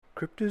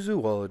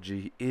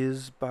Cryptozoology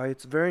is, by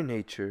its very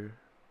nature,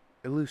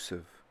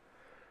 elusive.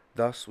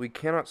 Thus, we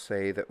cannot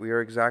say that we are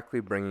exactly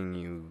bringing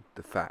you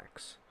the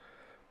facts,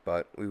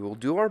 but we will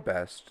do our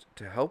best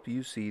to help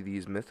you see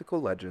these mythical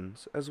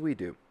legends as we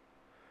do.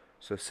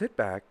 So sit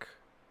back,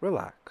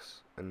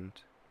 relax, and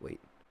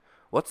wait.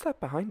 What's that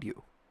behind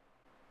you?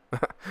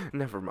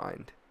 Never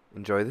mind.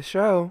 Enjoy the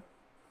show.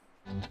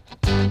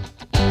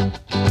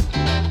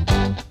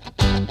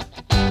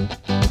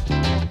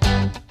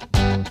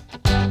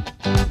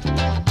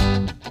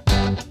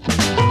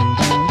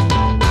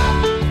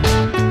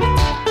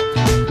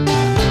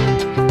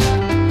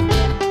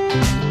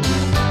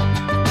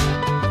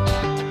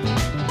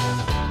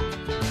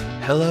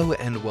 Hello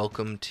and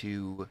welcome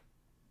to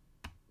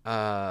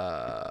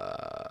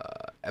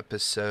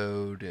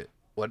episode,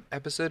 what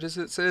episode is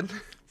it, Sid?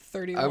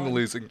 31. I'm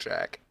losing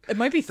track. It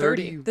might be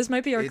 30. 30. This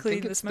might be our I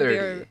think this it's might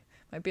 30.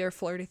 be our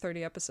flirty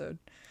 30 episode.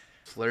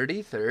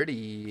 Flirty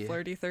 30.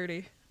 Flirty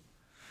 30.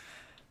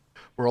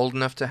 We're old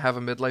enough to have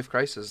a midlife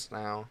crisis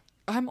now.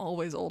 I'm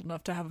always old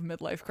enough to have a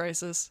midlife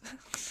crisis.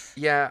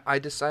 Yeah, I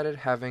decided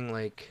having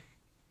like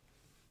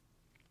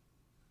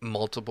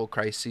multiple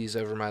crises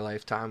over my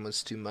lifetime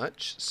was too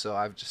much, so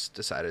I've just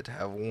decided to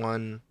have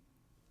one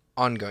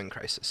ongoing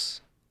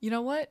crisis. You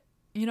know what?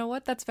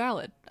 That's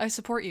valid. I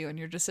support you in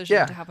your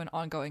decision to have an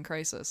ongoing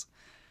crisis.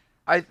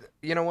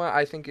 You know what?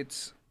 I think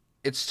it's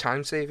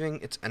time saving,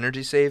 it's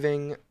energy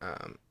saving,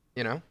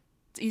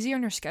 It's easier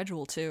on your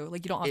schedule too.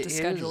 Like you don't have to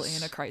schedule is.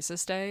 in a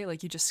crisis day.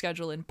 Like you just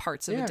schedule in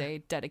parts of a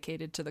day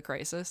dedicated to the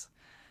crisis.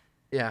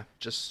 Yeah,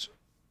 just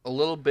a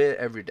little bit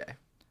every day.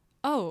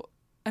 Oh,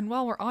 and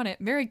while we're on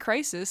it, Merry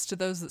Crisis to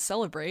those that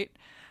celebrate.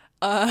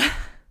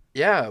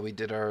 Yeah, we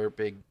did our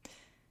big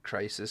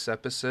crisis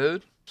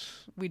episode.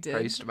 We did.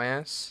 Christ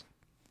Mass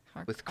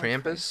with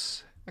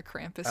Krampus. A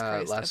Krampus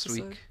Christ last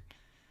episode. week,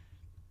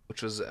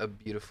 which was a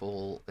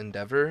beautiful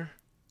endeavor.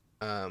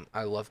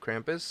 I love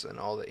Krampus and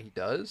all that he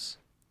does.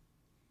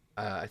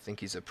 I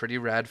think he's a pretty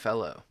rad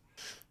fellow.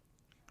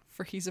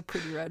 For he's a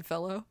pretty rad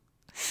fellow.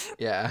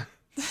 Yeah.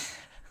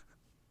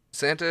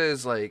 Santa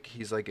is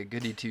he's like a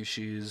goody two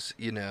shoes,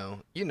 you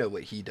know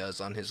what he does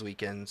on his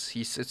weekends.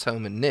 He sits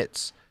home and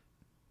knits.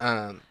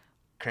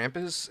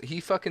 Krampus, he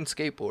fucking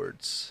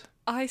skateboards.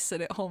 I sit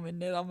at home and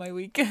knit on my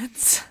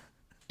weekends.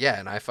 Yeah,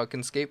 and I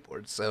fucking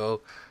skateboard,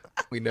 so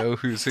we know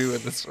who's who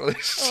in this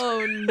relationship.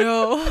 Oh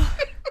no.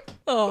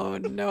 Oh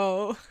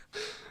no.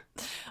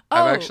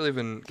 I've actually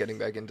been getting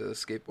back into the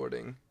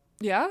skateboarding.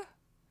 Yeah?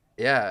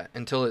 Yeah,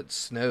 until it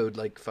snowed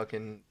like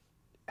fucking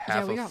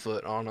half we a got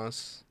foot on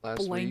us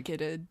last week.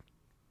 Blanketed.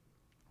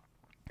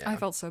 Yeah. I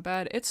felt so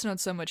bad. It snowed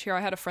so much here. I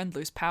had a friend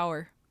lose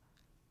power.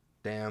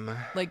 Damn.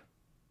 Like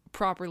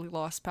properly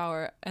lost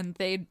power, and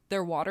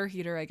their water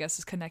heater I guess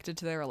is connected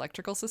to their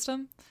electrical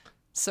system.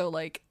 So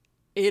like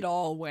it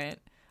all went.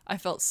 I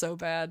felt so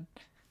bad.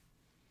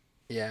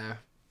 Yeah.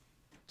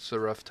 It's a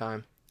rough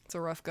time. It's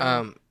a rough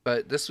go.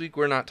 But this week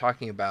we're not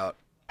talking about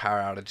power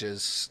outages,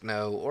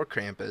 snow, or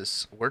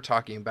Krampus. We're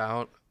talking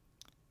about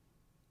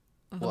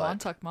The what?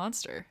 Montauk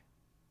Monster.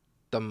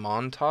 The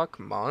Montauk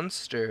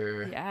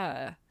Monster.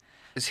 Yeah.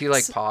 Is he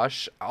like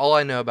posh? All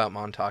I know about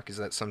Montauk is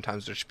that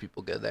sometimes rich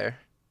people go there.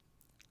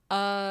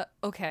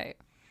 Okay.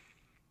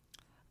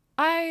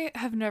 I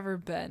have never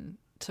been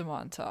to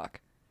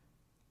Montauk.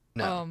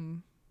 No. Me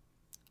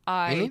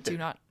I neither. do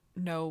not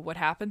know what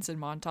happens in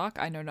Montauk.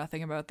 I know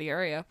nothing about the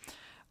area.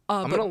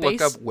 I'm But gonna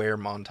look up where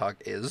Montauk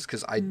is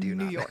because I do not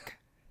New know. York.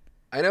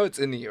 I know it's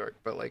in New York,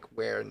 but like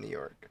where in New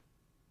York?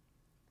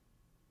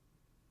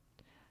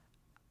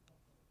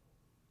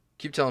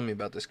 Keep telling me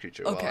about this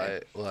creature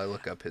Okay. while I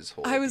look up his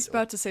whole I was deal.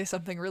 about to say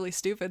something really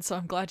stupid, so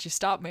I'm glad you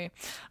stopped me.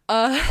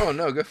 Oh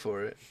no, go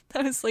for it.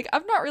 I was like,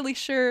 I'm not really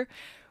sure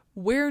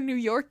where New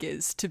York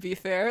is, to be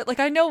fair. Like,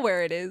 I know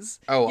where it is.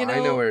 Oh, you I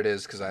know where it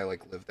is because I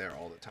like live there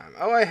all the time.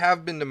 Oh, I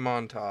have been to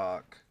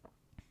Montauk.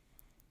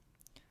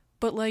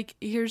 But like,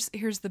 here's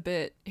the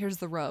bit. Here's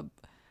the rub.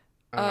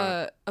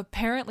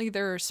 Apparently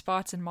there are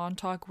spots in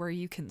Montauk where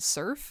you can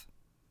surf.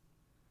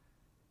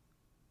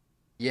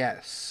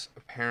 Yes,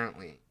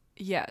 apparently.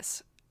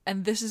 Yes,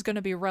 and this is going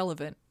to be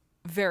relevant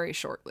very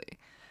shortly.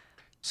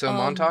 So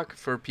Montauk,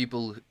 for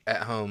people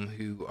at home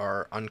who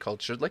are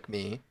uncultured like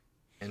me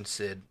and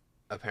Sid,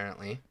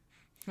 apparently,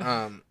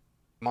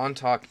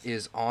 Montauk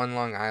is on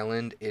Long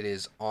Island. It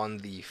is on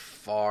the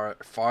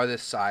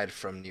farthest side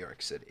from New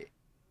York City.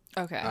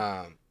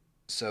 Okay.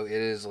 So it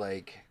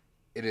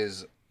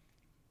is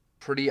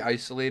pretty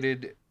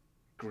isolated,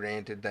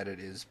 granted that it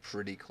is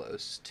pretty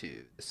close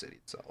to the city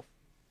itself.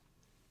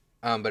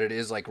 But it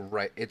is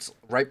it's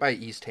right by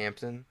East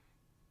Hampton.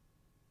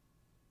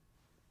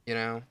 You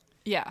know?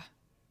 Yeah.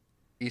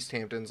 East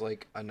Hampton's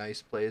like a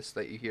nice place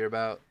that you hear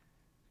about.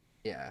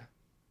 Yeah.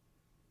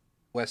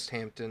 West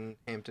Hampton,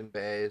 Hampton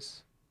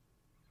Bays,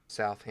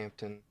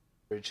 Southampton,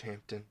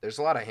 Bridgehampton. There's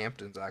a lot of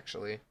Hamptons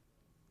actually.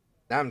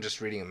 Now I'm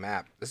just reading a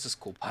map. This is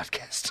cool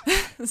podcast.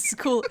 This is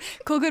cool.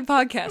 Cool, good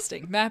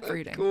podcasting. Map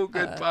reading. Cool,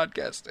 good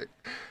podcasting.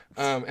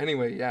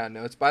 Anyway, yeah,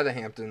 no, it's by the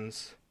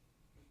Hamptons.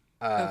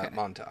 Okay.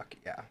 Montauk,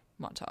 yeah.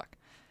 Montauk.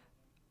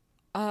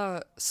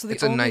 So the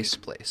It's a only nice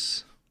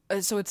place.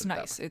 so it's Put it that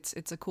nice.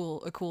 It's a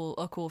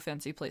cool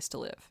fancy place to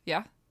live.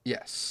 Yeah?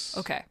 Yes.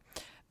 Okay.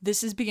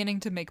 This is beginning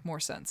to make more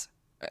sense,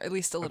 at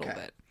least a little Okay.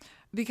 bit.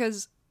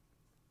 Because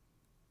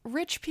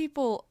rich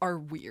people are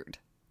weird.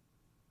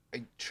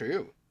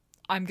 True.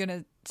 I'm going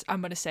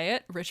to say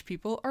it. Rich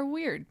people are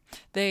weird.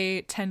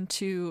 They tend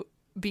to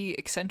be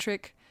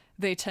eccentric.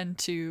 They tend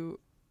to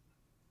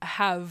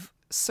have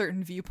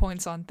certain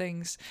viewpoints on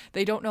things.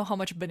 They don't know how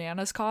much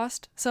bananas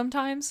cost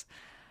sometimes.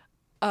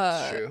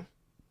 It's true.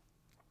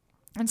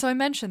 And so I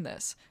mention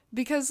this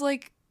because,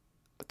 like,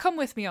 come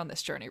with me on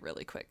this journey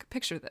really quick.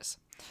 Picture this.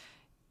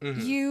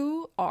 Mhm.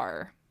 You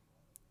are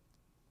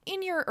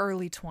in your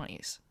early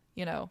 20s,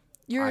 you know.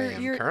 You're I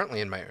am you're currently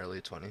in my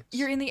early 20s.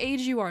 you're in the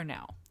age you are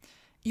now.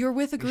 You're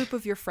with a group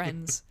of your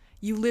friends.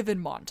 You live in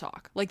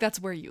Montauk. Like, that's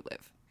where you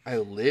live. I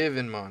live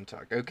in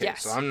Montauk. Okay,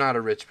 Yes. so I'm not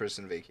a rich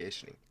person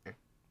vacationing here.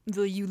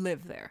 You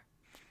live there.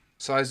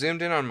 So I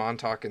zoomed in on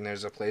Montauk, and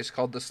there's a place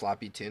called the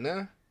Sloppy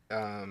Tuna.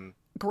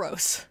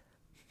 Gross.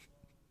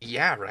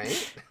 Yeah,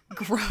 right?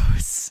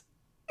 Gross.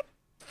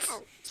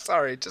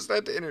 Sorry, just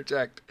had to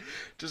interject.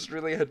 Just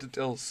really had to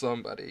tell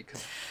somebody.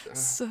 'Cause,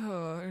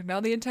 So now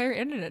the entire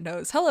internet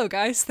knows. Hello,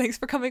 guys. Thanks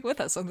for coming with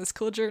us on this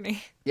cool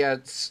journey. yeah,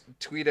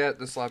 tweet at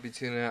the Sloppy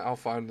Tuna. I'll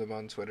find them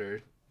on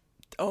Twitter.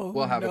 Oh,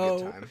 We'll have no.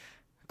 a good time.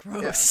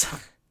 Gross.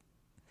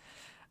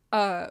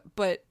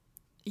 But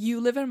you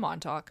live in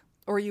Montauk,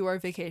 or you are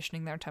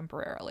vacationing there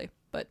temporarily,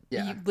 but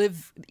Yeah. you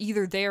live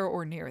either there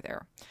or near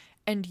there,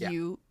 and Yeah.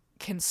 you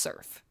can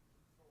surf.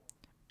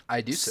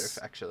 I do surf,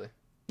 actually.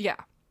 Yeah,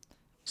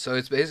 So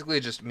it's basically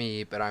just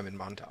me, but I'm in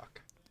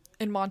Montauk.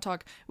 in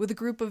Montauk with a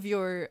group of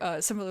your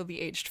similarly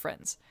aged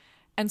friends.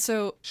 And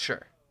so,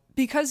 Sure.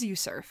 because you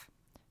surf,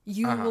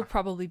 you Uh-huh. will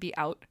probably be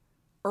out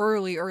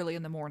early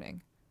in the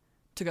morning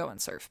to go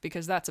and surf,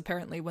 because that's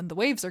apparently when the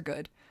waves are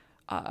good.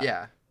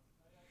 Yeah.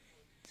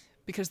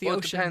 Because the Well, it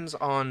ocean. depends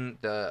on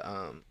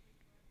the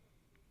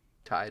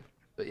tide.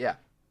 But yeah,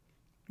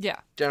 Yeah.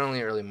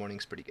 generally early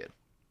morning's pretty good.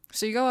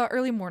 So you go out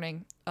early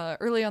morning,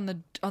 early on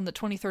the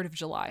 23rd of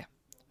July,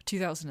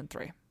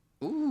 2003.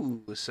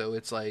 Ooh, so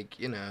it's like,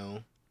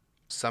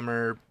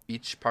 summer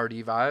beach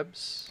party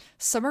vibes.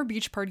 Summer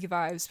beach party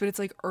vibes, but it's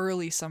like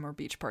early summer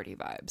beach party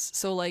vibes.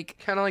 So, like,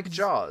 Kind of like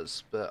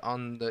Jaws, but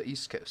on the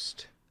East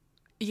Coast.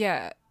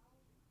 yeah,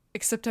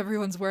 except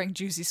everyone's wearing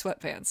juicy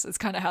sweatpants. It's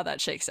kind of how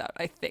that shakes out,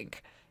 I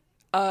think.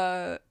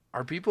 Are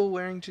people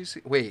wearing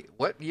juicy? Wait,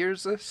 what year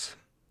is this?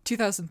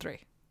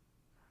 2003.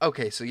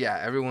 Okay, so yeah,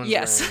 everyone's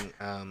Yes.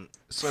 wearing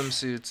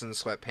swimsuits and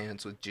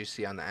sweatpants with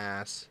juicy on the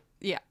ass.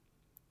 Yeah,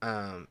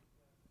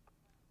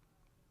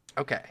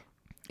 Okay.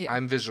 Yeah.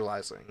 I'm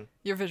visualizing.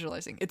 you're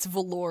visualizing. It's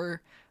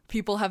velour.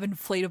 People have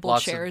inflatable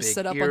Lots chairs of big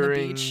set up earrings, on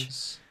the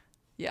beach.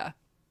 Yeah.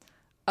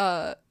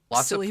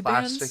 Lots silly of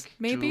plastic bands,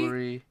 maybe?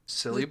 jewelry.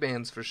 Silly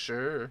bands for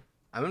sure.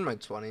 I'm in my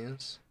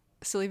 20s.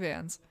 Silly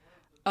bands.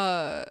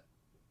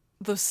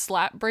 Those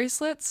slap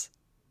bracelets.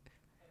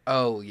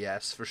 Oh,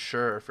 yes, for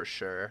sure, for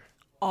sure.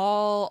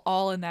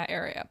 All in that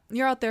area.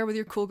 You're out there with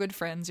your cool good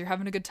friends, you're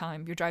having a good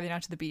time, you're driving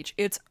out to the beach.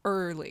 It's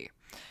early.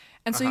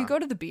 And so you go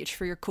to the beach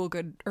for your cool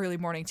good early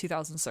morning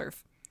 2000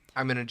 surf.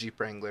 I'm in a Jeep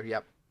Wrangler,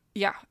 yep.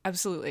 Yeah,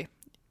 absolutely.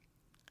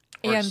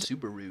 Or And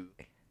Subaru.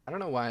 I don't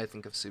know why I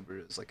think of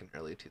Subaru as like an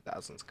early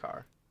 2000s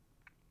car.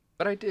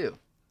 But I do.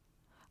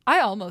 I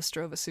almost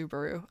drove a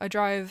Subaru. I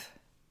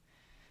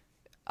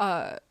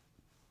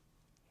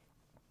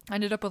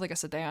ended up with like a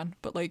sedan,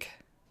 but like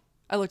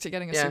I looked at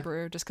getting a Yeah.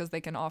 Subaru just because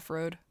they can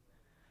off-road,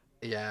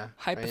 Yeah. right?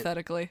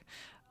 hypothetically.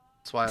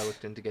 That's why I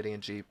looked into getting a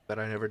Jeep, but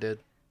I never did.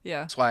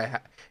 Yeah, That's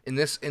why in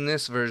this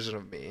version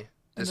of me, In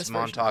this this version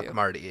of Montauk you.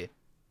 Marty,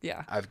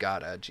 yeah. I've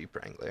got a Jeep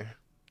Wrangler.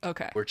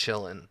 Okay. We're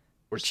chilling.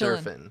 We're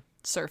Chillin'. surfing.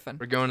 Surfing.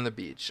 We're going to the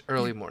beach.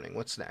 Early morning.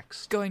 What's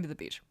next? Going to the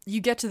beach. You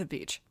get to the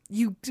beach.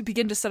 You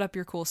begin to set up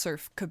your cool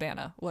surf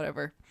cabana,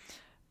 whatever.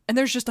 And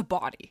there's just a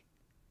body.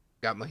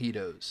 Got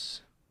mojitos.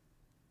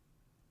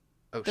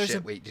 Oh There's shit,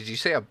 a- wait, did you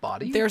say a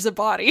body? There's a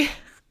body.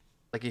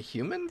 Like a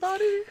human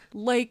body?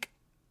 Like,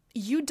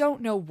 you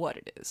don't know what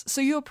it is.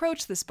 So you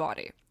approach this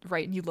body,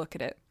 right? And you look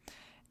at it.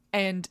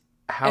 And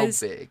How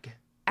As- big?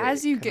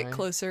 as Wait, you can get I-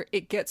 closer,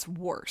 it gets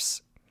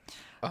worse.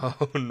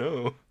 Oh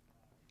no.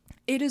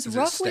 It is Does it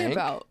roughly stink?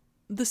 about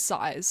the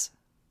size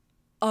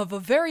of a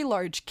very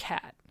large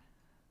cat.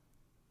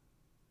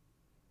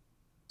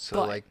 So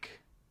But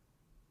like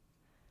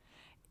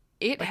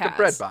It a has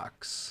bread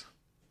box.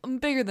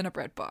 bigger than a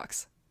bread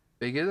box.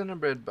 Bigger than a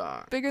bread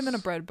box. Bigger than a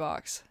bread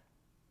box.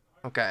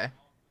 Okay.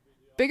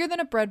 Bigger than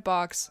a bread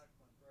box.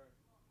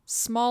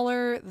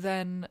 Smaller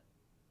than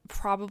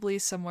probably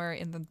somewhere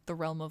in the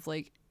realm of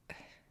like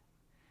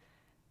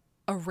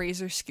a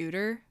Razor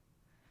scooter.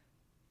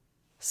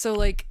 So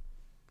like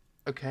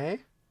Okay.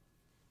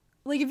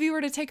 if you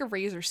were to take a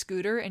Razor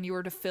scooter and you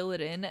were to fill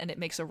it in and it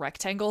makes a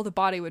rectangle, the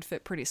body would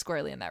fit pretty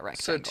squarely in that So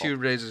rectangle. two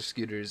Razor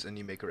scooters and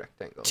you make a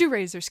rectangle. Two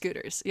Razor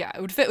scooters. Yeah,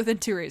 it would fit within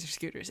two Razor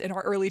scooters in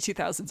our early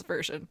 2000s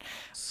version.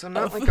 So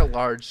not of- like a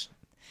large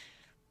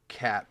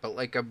cat, but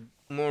like a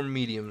more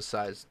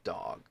medium-sized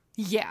dog.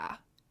 Yeah.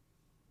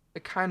 A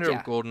kind Yeah.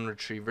 of golden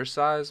retriever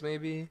size,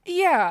 maybe.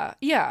 Yeah,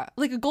 yeah,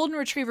 like a golden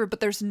retriever, but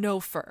there's no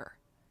fur.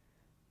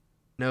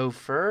 No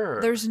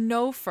fur. There's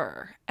no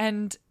fur.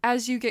 And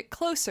as you get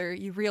closer,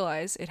 you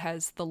realize it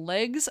has the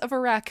legs of a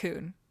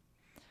raccoon.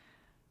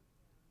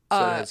 So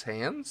it has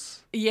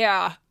hands?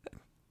 Yeah.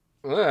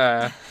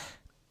 Ugh.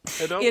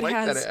 I don't It like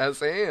that has it has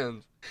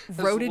hands. It has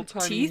rodent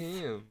little tiny teeth,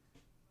 hands.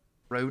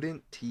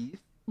 Rodent teeth?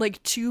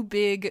 like two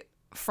big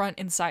front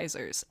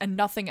incisors, and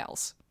nothing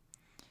else.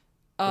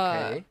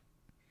 Okay.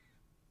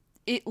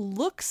 It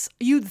looks,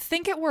 you'd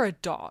think it were a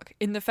dog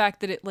in the fact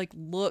that it like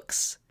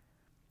looks,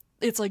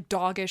 it's like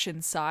doggish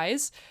in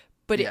size,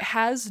 but it Yeah.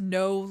 has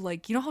no,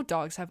 like, you know how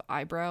dogs have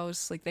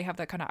eyebrows? Like they have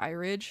that kind of eye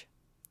ridge?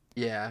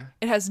 Yeah.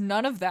 It has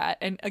none of that.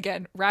 And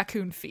again,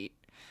 raccoon feet.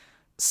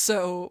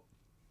 So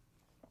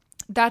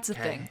that's a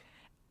thing. Okay.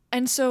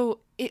 And so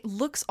it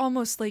looks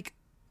almost like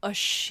a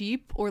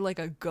sheep or like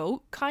a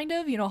goat, kind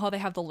of. You know how they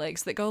have the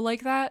legs that go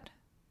like that?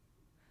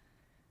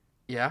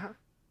 Yeah?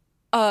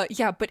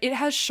 Yeah, but it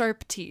has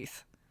sharp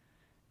teeth.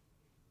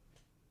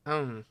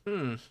 Hmm.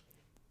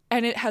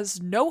 And it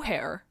has no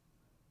hair.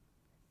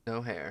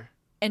 No hair.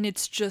 And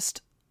it's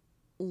just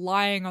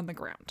lying on the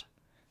ground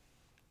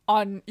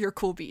on your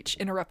cool beach,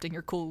 interrupting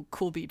your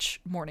cool beach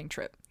morning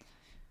trip.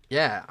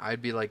 Yeah,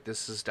 I'd be like,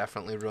 this is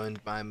definitely ruined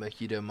my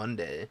Mojito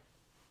Monday.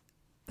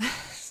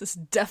 This has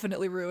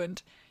definitely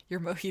ruined your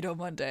Mojito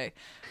Monday.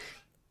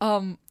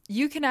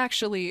 You can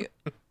actually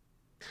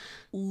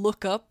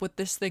look up what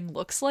this thing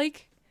looks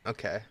like.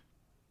 Okay.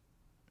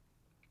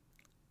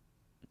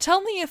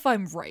 Tell me if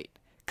I'm right,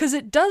 because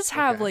it does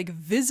have Okay. like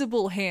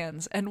visible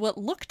hands and what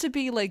look to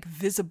be like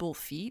visible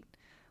feet,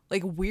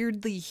 like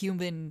weirdly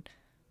human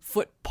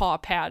foot paw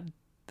pad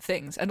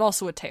things, and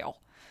also a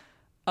tail.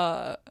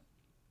 It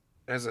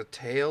has a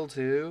tail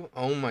too?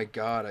 Oh my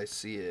god, I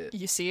see it.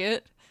 You see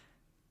it?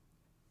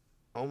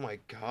 Oh my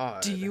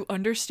god. Do you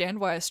understand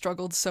why I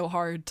struggled so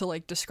hard to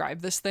like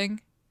describe this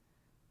thing?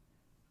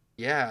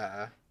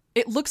 Yeah.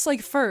 It looks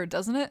like fur,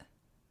 doesn't it?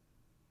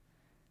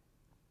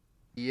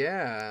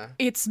 Yeah.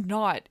 It's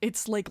not.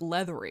 It's like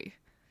leathery.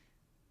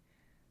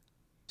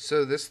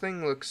 So this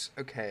thing looks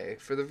okay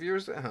for the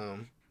viewers at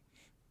home.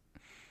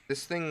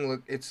 This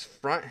thing its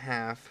front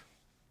half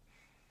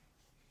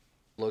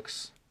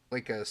looks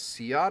like a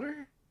sea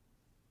otter.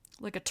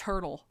 Like a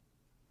turtle.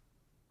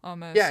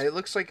 Almost. Yeah, it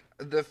looks like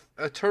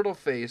a turtle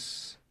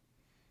face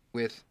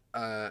with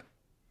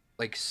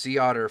like sea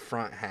otter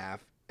front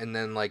half, and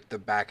then like the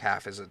back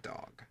half is a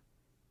dog.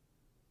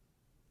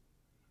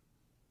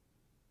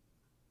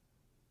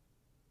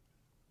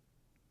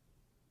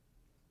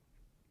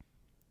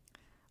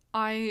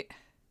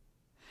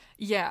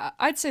 Yeah,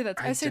 I'd say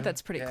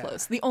that's pretty yeah.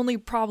 close. The only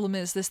problem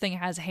is this thing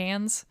has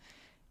hands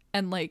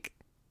and like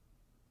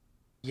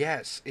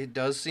Yes, it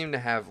does seem to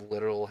have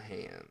literal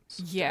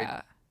hands.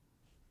 yeah.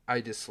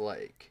 I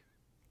dislike.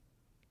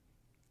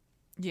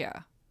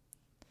 Yeah.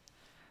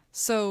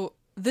 So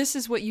this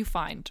is what you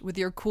find with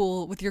your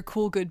cool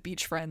good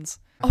beach friends.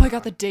 Oh, I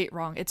got the date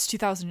wrong. It's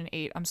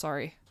 2008. I'm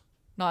sorry.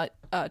 Not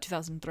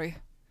 2003.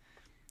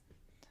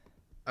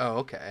 Oh,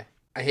 okay.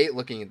 I hate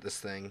looking at this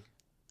thing.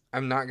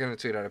 I'm not gonna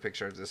tweet out a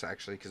picture of this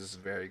actually because it's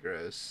very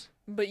gross.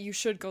 But you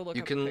should go look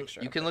You up can a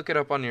picture. you can look it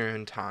up on your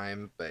own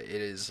time, but it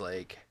is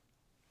like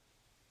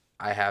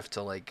I have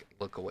to like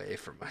look away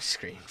from my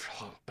screen for a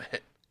little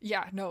bit.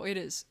 Yeah, no, it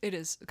is. It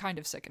is kind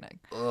of sickening.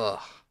 Ugh.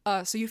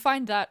 So you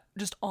find that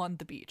just on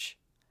the beach.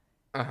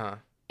 Uh-huh.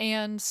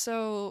 And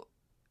so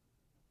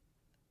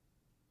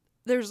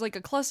there's like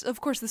a cluster. Of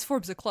course, this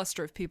forms a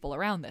cluster of people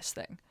around this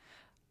thing.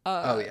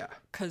 Oh yeah.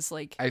 Because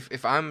like,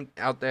 If I'm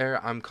out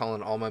there, I'm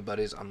calling all my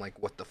buddies. I'm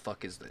like, what the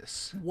fuck is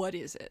this? what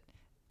is it?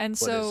 And What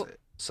so is it?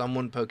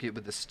 Someone poke it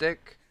with a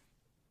stick.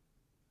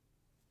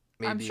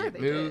 Maybe I'm sure it they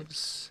did.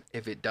 moves.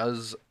 If it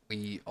does,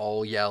 we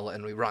all yell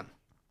and we run.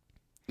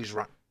 We just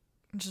run.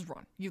 just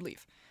run. You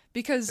leave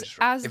because We just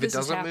run. as If this it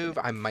doesn't is move,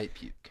 happening, I might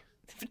puke.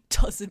 if it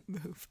doesn't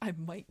move, I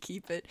might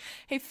keep it.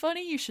 Hey,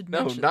 funny you should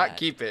No, mention not that.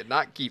 keep it.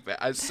 Not keep it.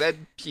 I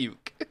said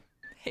puke.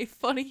 Hey,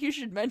 funny you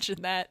should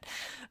mention that.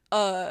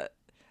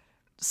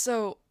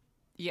 So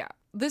yeah,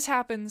 this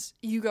happens.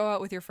 You go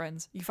out with your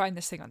friends. You find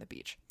this thing on the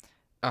beach.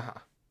 Uh-huh.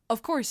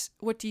 Of course,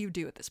 what do you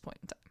do at this point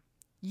in time?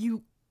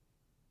 You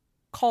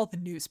call the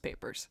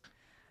newspapers.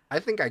 I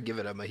think I give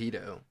it a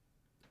mojito.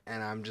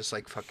 And I'm just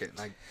like, fuck it.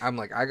 Like, I'm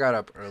like, I got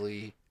up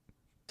early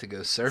to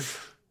go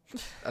surf.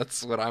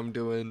 That's what I'm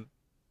doing.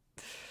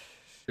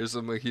 Here's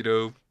a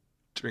mojito.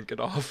 Drink it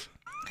off.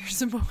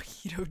 Here's a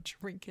mojito,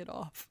 drink it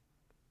off.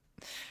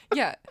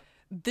 Yeah,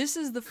 this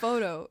is the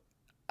photo.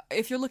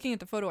 If you're looking at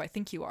the photo, I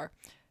think you are.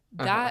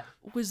 That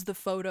was the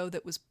photo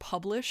that was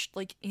published,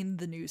 like, in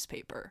the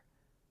newspaper.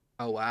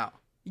 Oh, wow.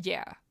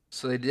 Yeah,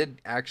 So they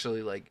did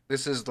actually, like,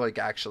 this is, like,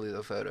 actually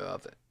the photo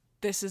of it.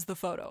 this is the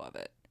photo of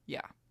it.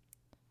 Yeah.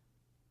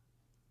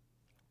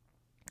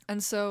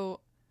 And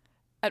so,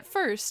 at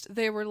first,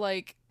 they were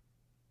like,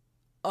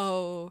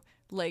 oh,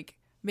 like,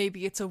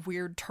 maybe it's a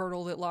weird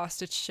turtle that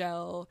lost its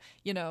shell,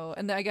 you know,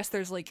 and I guess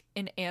there's, like,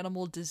 an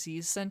animal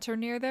disease center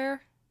near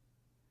there.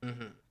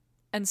 Mm-hmm.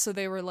 And so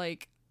they were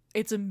like,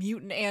 it's a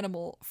mutant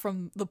animal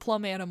from the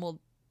Plum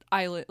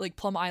Island, like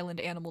Plum Island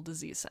Animal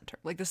Disease Center.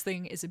 Like, this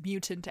thing is a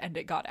mutant and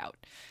it got out,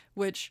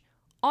 which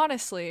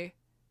honestly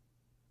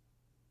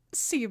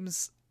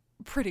seems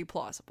pretty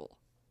plausible.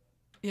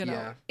 You know,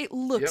 Yeah. it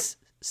looks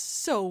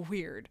so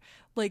weird.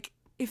 Like,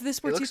 if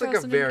this were It looks 2008,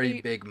 like a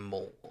very big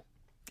mole.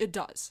 it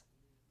does.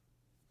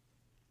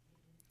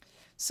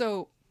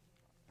 So,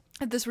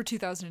 if this were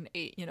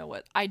 2008, you know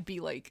what? I'd be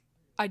like,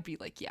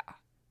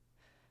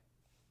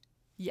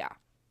 yeah,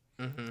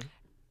 Mm-hmm.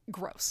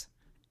 gross.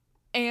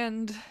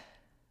 And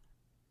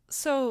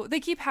so they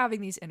keep having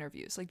these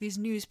interviews, like these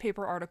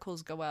newspaper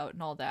articles go out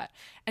and all that,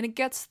 and it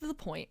gets to the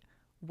point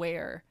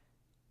where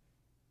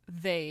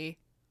they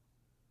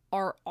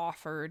are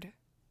offered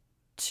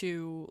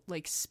to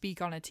like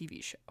speak on a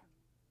TV show.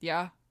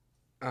 Yeah.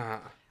 Uh-huh.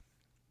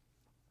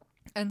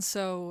 And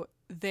so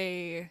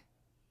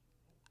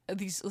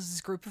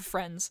this group of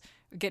friends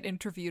get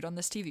interviewed on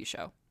this TV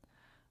show.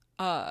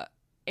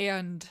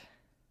 And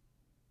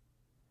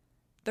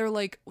they're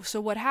like,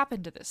 so what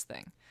happened to this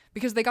thing?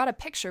 Because they got a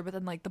picture, but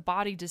then like the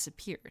body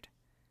disappeared,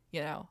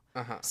 you know?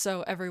 Uh-huh.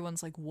 So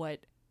everyone's like,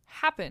 what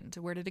happened?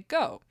 Where did it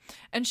go?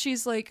 And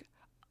she's like,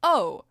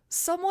 oh,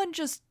 someone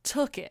just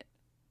took it.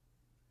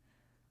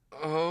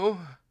 Oh.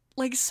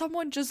 Like,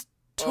 someone just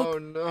Oh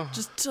no.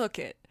 took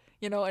it,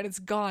 you know, and it's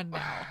gone now.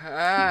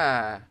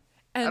 Ah.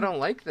 And I don't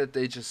like that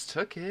they just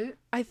took it.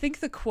 I think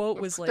the quote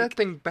was Put like, that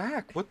thing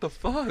back. What the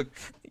fuck?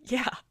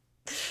 yeah.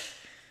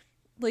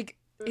 Like,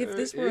 if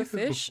this were a Ew.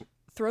 fish,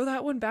 throw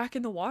that one back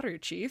in the water,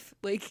 Chief.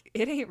 Like,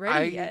 it ain't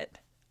ready yet.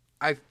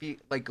 I feel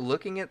like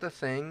looking at the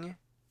thing,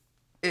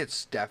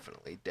 it's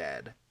definitely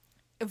dead.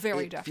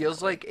 Very It definitely.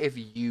 feels like if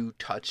you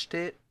touched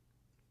it,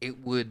 it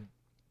would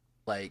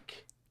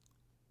like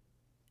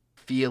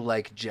feel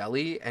like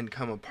jelly and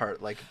come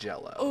apart like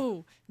Jello.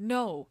 Oh,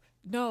 no.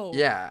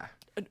 Yeah.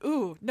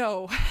 Ooh,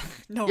 no.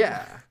 No.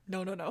 Yeah.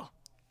 No. No.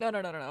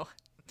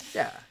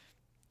 Yeah.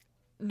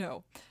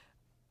 No.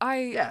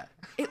 Yeah.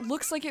 It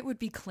looks like it would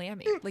be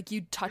clammy. Like,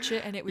 you'd touch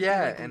it and it would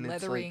Yeah, be like and it's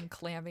leathery like- and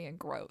clammy and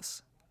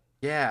gross.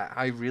 Yeah,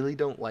 I really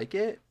don't like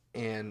it,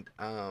 and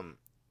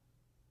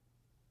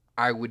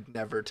I would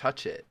never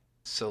touch it.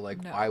 So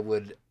like, No. why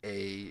would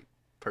a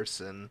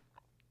person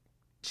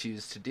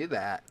choose to do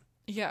that?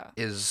 Yeah.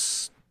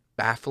 Is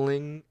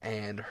baffling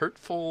and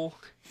hurtful.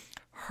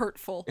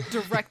 Hurtful.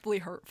 Directly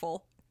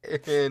hurtful.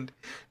 And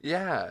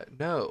yeah,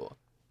 no.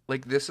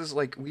 Like, this is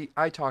like,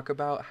 I talk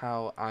about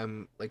how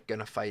I'm like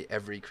gonna fight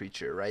every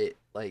creature, right?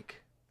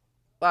 Like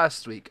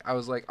last week I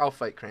was like, I'll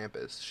fight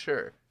Krampus,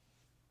 sure.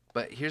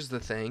 But here's the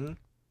thing.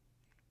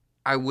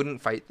 I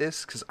wouldn't fight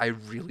this because I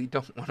really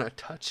don't want to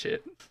touch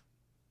it.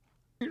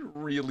 I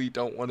really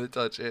don't want to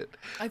touch it.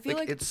 I feel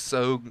like it's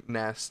so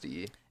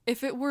nasty.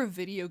 if it were a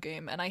video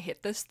game and I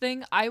hit this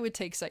thing, I would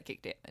take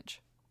psychic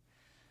damage.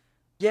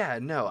 Yeah,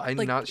 no, I'm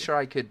Like- not sure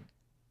I could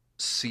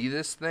see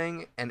this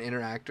thing and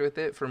interact with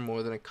it for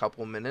more than a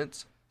couple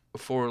minutes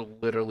before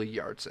literally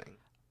yardsing.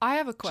 I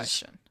have a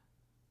question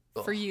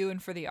for Ugh. you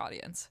and for the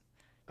audience.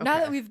 Now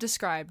that Okay. we've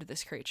described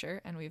this creature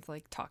and we've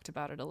like talked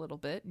about it a little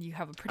bit, you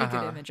have a pretty good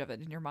Uh-huh. image of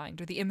it in your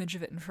mind, or the image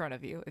of it in front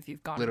of you if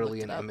you've gone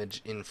Literally and an looked it up.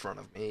 image in front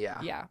of me,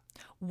 yeah. Yeah.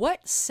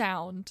 What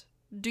sound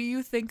do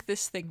you think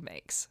this thing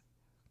makes?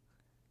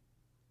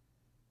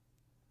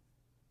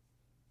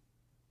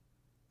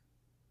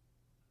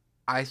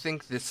 I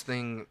think this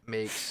thing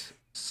makes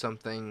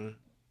something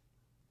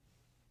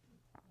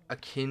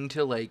akin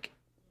to like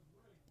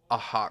a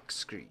hawk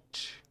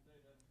screech,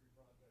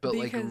 but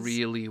like Because-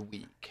 really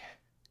weak.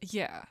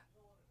 Yeah.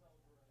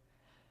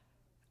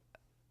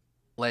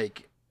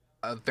 Like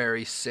a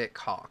very sick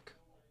hawk.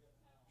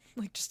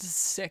 Like just a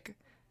sick,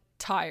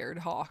 tired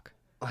hawk.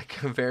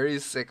 Like a very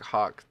sick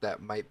hawk that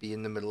might be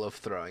in the middle of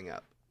throwing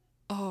up.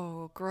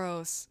 Oh,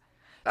 gross.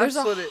 That's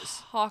There's a what it's.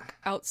 hawk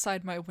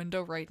outside my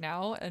window right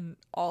now, and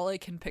all I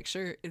can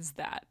picture is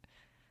that.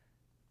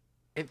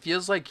 It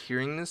feels like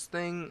hearing this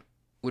thing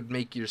would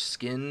make your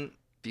skin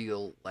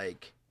feel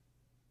like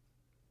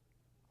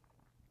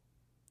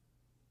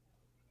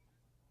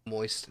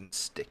moist and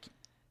sticky.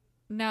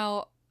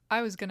 Now,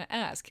 I was gonna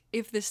ask,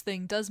 if this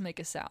thing does make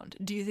a sound,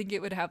 do you think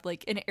it would have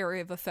like an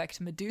area of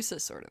effect Medusa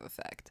sort of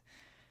effect?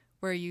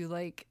 Where you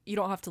like, you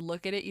don't have to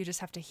look at it, you just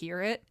have to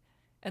hear it,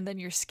 and then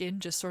your skin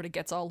just sort of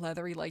gets all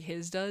leathery like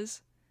his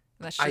does?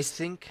 And that's I just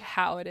think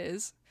how it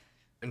is.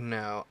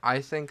 no,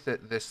 I think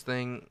that this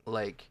thing,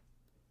 like,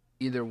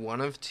 either one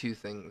of two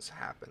things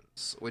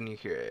happens when you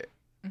hear it.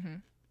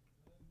 Mhm.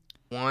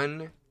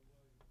 One,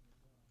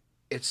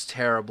 it's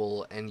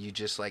terrible, and you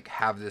just like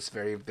have this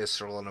very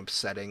visceral and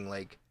upsetting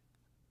like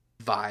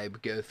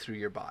vibe go through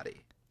your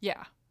body.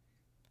 Yeah.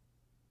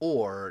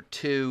 Or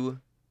two,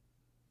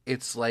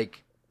 it's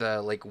like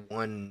the like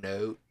one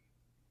note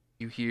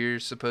you hear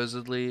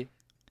supposedly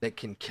that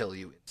can kill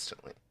you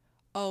instantly.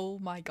 Oh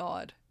my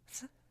god.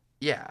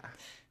 Yeah.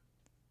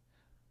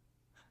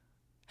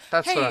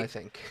 That's what Hey. I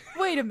think.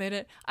 Wait a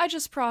minute, I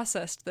just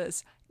processed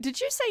this. Did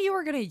you say you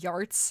were gonna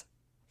yarts?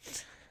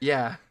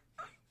 Yeah.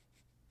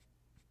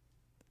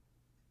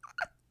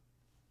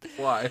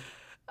 Why?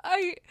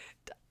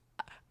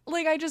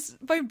 Like,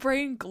 my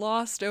brain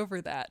glossed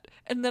over that.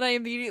 And then I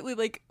immediately,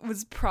 like,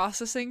 was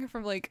processing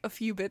from, like, a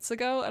few bits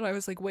ago, and I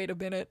was like, wait a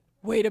minute.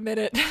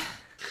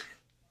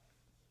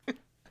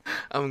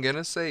 I'm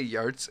gonna say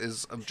yarts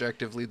is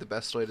objectively the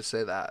best way to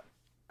say that.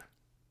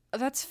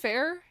 That's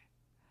fair.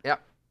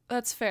 Yep.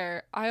 That's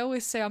fair. I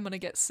always say I'm gonna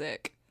get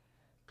sick.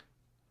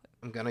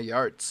 I'm gonna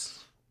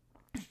yarts.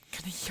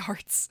 Gonna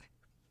yarts.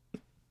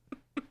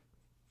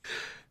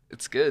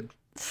 It's good.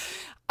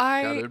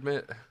 Gotta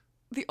admit.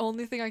 The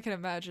only thing I can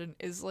imagine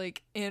is,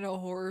 like, in a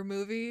horror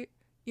movie,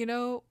 you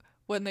know,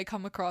 when they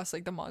come across,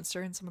 like, the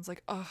monster and someone's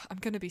like, ugh, I'm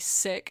gonna be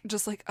sick.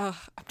 Just like,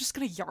 ugh, I'm just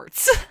gonna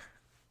yarts.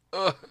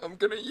 Ugh, I'm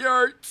gonna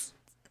yarts.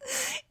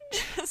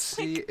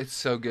 See, Like, it's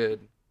so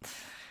good.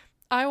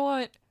 I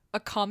want a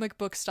comic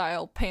book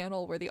style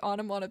panel where the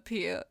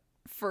onomatopoeia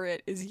for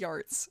it is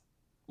yarts.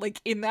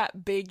 Like, in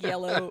that big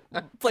yellow,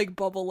 like,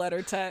 bubble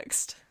letter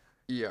text.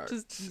 Yarts.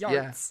 Just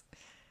yarts.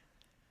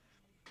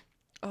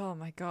 Yeah. Oh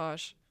my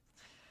gosh.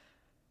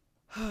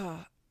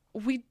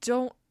 We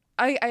don't.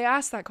 I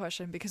asked that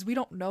question because we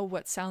don't know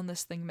what sound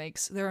this thing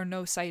makes. There are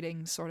no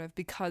sightings, sort of,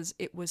 because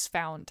it was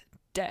found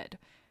dead.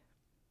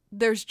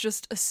 There's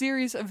just a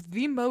series of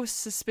the most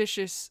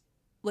suspicious,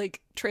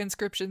 like,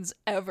 transcriptions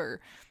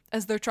ever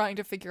as they're trying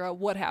to figure out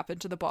what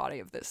happened to the body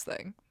of this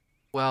thing.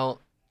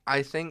 Well,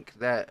 I think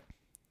that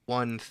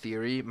one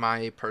theory,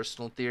 my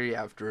personal theory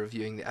after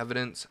reviewing the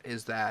evidence,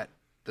 is that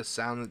the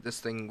sound that this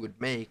thing would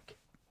make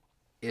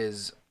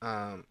is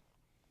the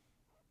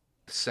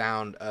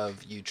sound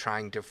of you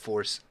trying to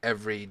force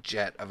every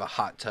jet of a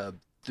hot tub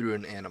through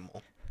an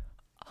animal.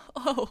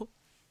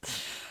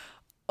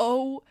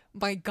 Oh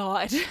my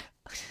god.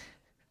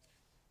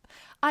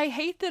 I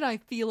hate that I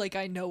feel like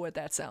I know what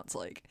that sounds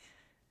like.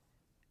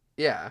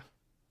 Yeah.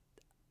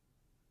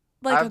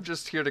 Like, I'm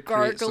just here to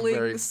create some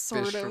very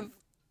visceral,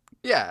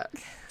 yeah,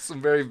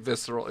 some very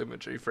visceral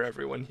imagery for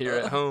everyone here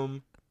at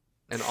home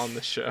and on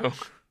the show.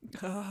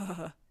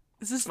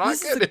 This is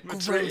a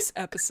gross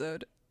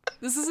episode.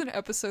 This is an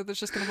episode that's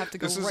just gonna have to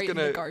go right in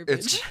the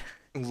garbage.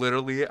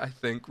 Literally, I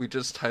think we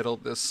just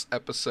titled this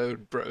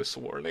episode "Gross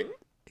Warning."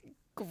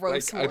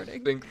 Gross warning. I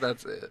think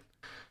that's it.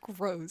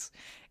 Gross.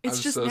 I'm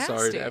just so nasty.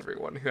 Sorry to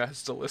everyone who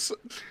has to listen.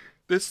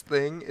 This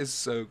thing is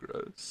so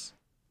gross.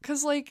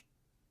 'Cause, like,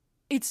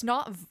 it's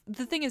not.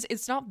 The thing is,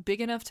 it's not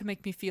big enough to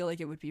make me feel like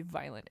it would be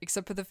violent,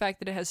 except for the fact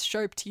that it has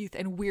sharp teeth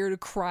and weird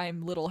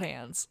crime little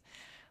hands.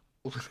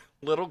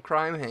 Little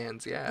crime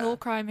hands, yeah. Little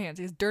crime hands.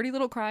 He has dirty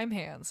little crime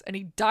hands, and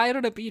he died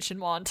on a beach in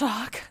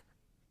Montauk.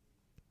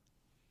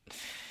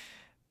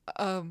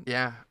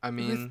 Yeah, I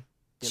mean,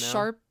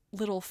 sharp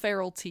little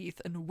feral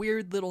teeth and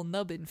weird little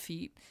nubbin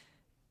feet,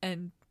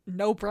 and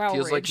no brow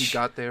Feels ridge. like he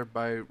got there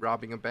by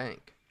robbing a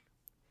bank.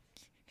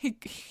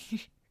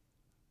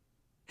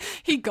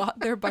 He got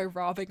there by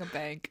robbing a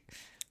bank.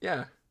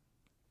 Yeah.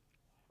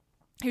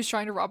 He was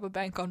trying to rob a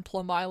bank on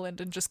Plum Island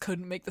and just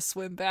couldn't make the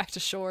swim back to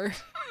shore.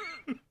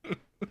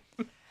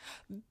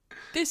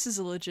 This is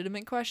a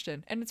legitimate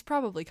question, and it's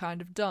probably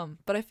kind of dumb,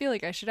 but I feel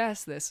like I should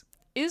ask this.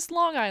 Is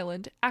Long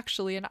Island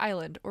actually an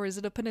island, or is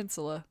it a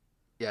peninsula?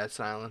 Yeah, it's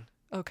an island.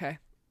 Okay.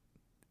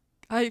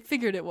 I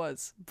figured it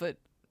was, but,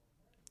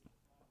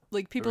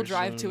 like, people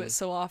drive to it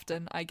so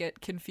often, I get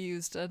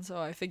confused, and so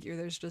I figure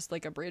there's just,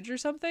 like, a bridge or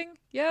something?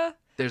 Yeah?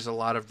 There's a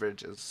lot of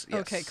bridges,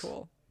 yes. Okay,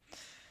 cool.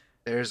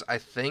 There's, I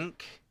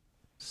think,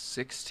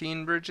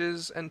 16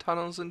 bridges and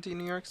tunnels into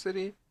New York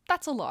City.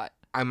 That's a lot.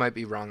 I might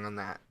be wrong on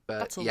that, but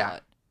that's a yeah.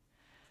 lot.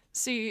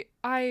 See,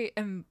 I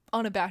am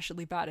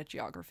unabashedly bad at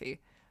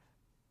geography.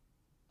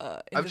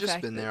 I've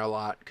just been there a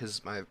lot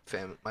because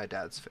my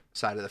dad's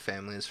side of the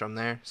family is from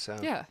there, so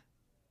yeah,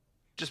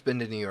 just been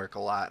to New York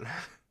a lot.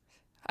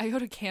 I go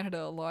to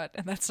Canada a lot,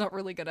 and that's not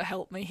really gonna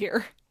help me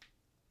here.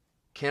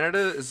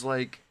 Canada is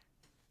like,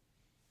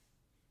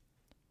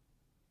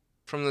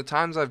 from the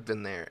times I've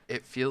been there,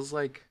 it feels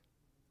like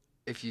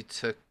if you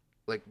took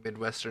like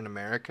Midwestern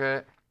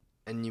America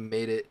and you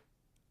made it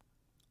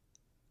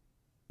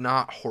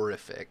not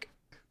horrific.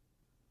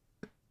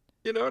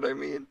 You know what I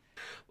mean?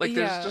 Like,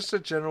 there's just a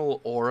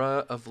general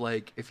aura of,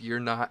 like, if you're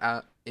not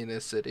out in a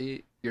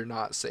city, you're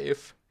not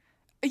safe.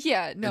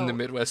 Yeah, no. In the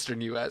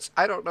Midwestern U.S.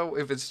 I don't know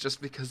if it's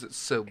just because it's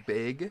so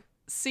big.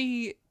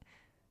 See.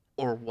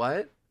 Or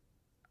what.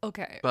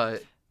 Okay.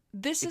 But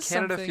this is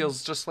Canada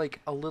feels just, like,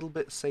 a little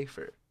bit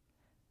safer.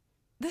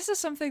 This is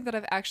something that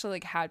I've actually,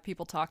 like, had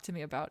people talk to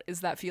me about,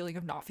 is that feeling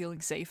of not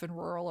feeling safe in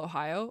rural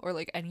Ohio or,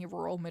 like, any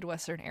rural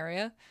Midwestern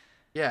area.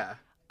 Yeah.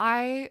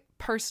 I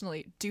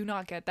personally do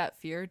not get that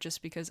fear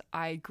just because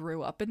I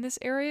grew up in this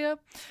area,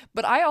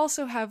 but I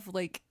also have,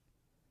 like,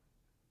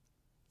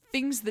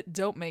 things that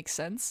don't make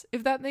sense,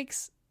 if that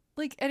makes,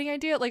 like, any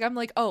idea. Like, I'm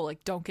like, oh,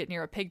 like, don't get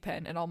near a pig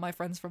pen, and all my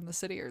friends from the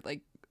city are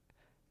like,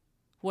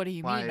 what do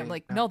you mean? I'm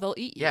like, no, they'll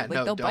eat you. Yeah, like,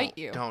 no, they'll bite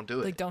you. Don't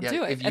do it. Like, don't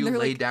do it. If you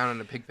lay down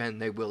in a pig pen,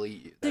 they will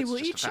eat you. They will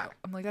eat you.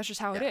 I'm like, that's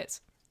just how it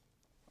is.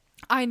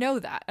 I know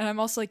that. And I'm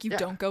also like, you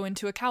don't go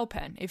into a cow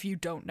pen if you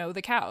don't know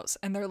the cows.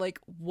 And they're like,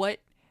 what?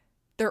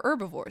 They're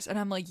herbivores. And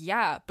I'm like,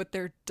 yeah, but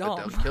they're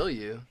dumb. But they'll kill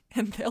you.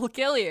 And they'll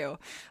kill you.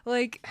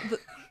 Like,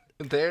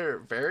 They're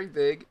very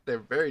big, they're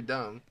very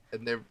dumb,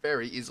 and they're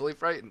very easily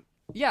frightened.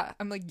 Yeah,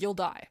 I'm like, you'll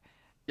die.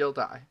 You'll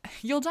die.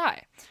 You'll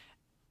die.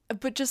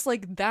 But just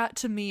like that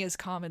to me is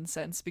common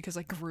sense because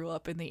I grew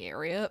up in the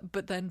area,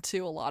 but then to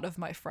a lot of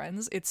my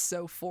friends, it's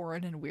so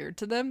foreign and weird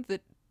to them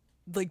that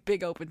like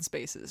big open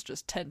spaces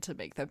just tend to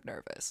make them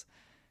nervous.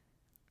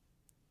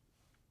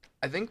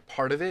 I think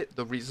part of it,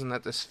 the reason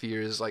that this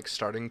fear is like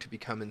starting to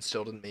become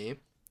instilled in me,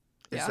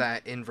 is Yeah.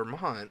 that in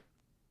Vermont,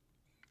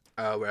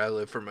 where I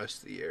live for most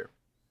of the year,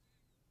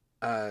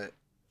 uh,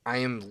 I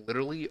am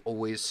literally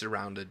always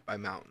surrounded by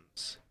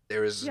mountains.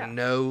 There is Yeah.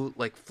 no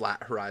like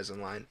flat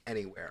horizon line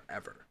anywhere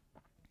ever.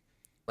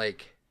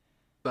 Like,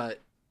 but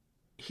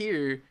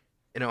here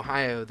in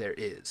Ohio, there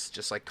is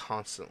just like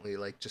constantly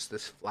like just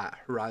this flat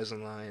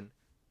horizon line.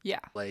 Yeah.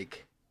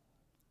 Like,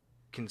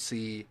 can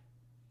see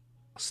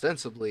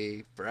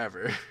ostensibly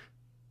forever,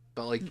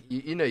 but like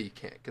you know you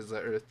can't because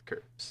the Earth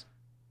curves.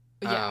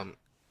 Yeah.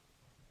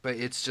 But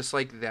it's just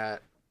like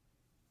that.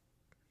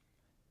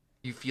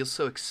 You feel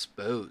so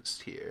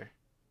exposed here.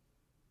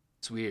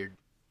 It's weird.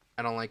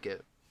 I don't like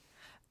it.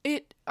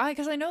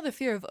 Because I know the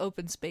fear of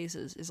open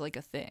spaces is like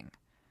a thing.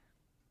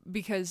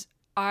 Because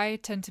I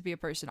tend to be a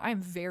person, I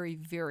am very,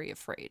 very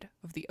afraid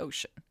of the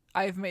ocean.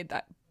 I have made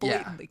that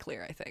blatantly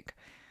clear, I think.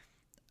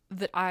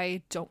 That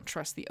I don't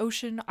trust the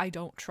ocean, I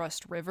don't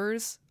trust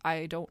rivers,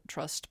 I don't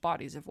trust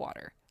bodies of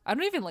water. I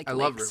don't even like I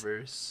lakes. love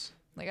rivers.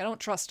 Like, I don't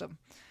trust them.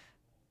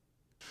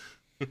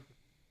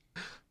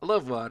 I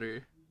love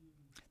water.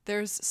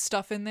 There's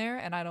stuff in there,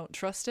 and I don't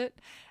trust it,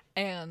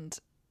 and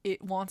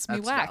it wants me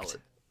That's whacked.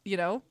 valid. You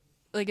know?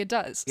 Like, it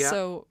does. Yeah.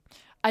 So,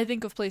 I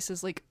think of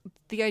places like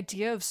the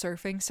idea of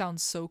surfing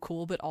sounds so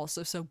cool, but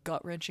also so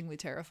gut wrenchingly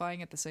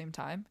terrifying at the same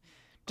time.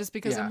 Just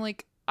because Yeah. I'm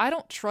like, I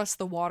don't trust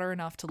the water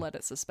enough to let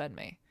it suspend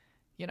me.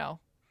 You know?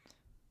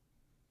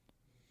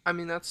 I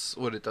mean, that's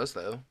what it does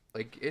though.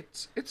 Like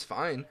it's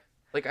fine.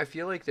 Like I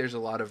feel like there's a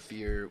lot of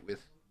fear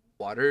with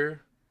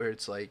water where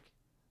it's like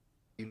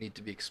you need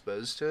to be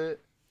exposed to it.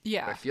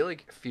 Yeah. I feel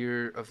like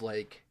fear of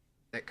like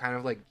that kind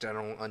of like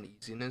general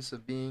uneasiness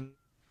of being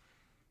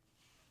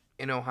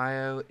in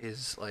Ohio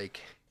is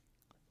like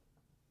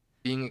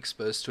being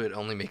exposed to it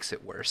only makes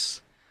it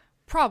worse.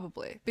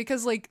 Probably.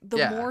 Because, like, the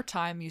Yeah. more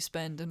time you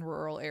spend in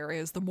rural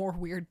areas, the more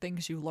weird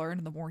things you learn,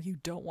 and the more you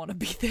don't want to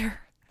be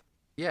there.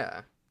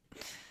 Yeah.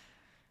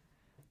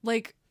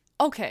 Like,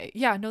 okay,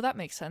 yeah, no, that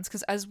makes sense.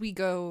 Because as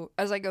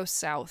I go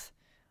south,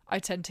 I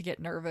tend to get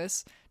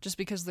nervous just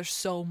because there's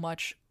so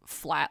much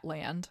flat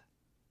land.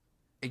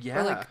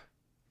 Yeah.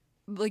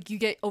 Like you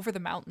get over the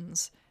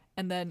mountains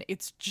and then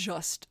it's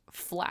just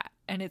flat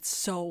and it's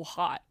so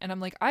hot. And I'm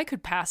like, I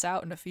could pass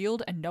out in a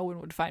field and no one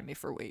would find me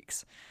for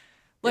weeks.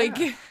 Like,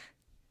 Yeah.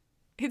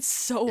 it's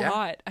so Yeah.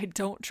 hot. I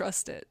don't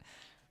trust it.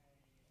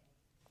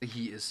 The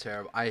heat is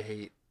terrible. I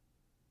hate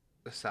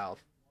the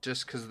South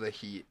just because of the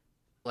heat.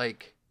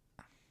 Like,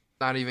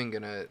 not even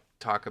gonna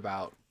talk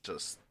about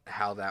just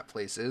how that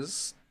place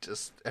is.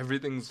 Just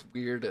everything's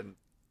weird and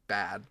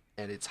bad,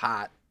 and it's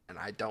hot, and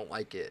I don't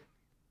like it.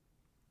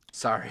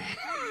 Sorry.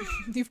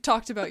 You've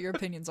talked about your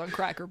opinions on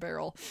Cracker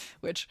Barrel,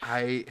 which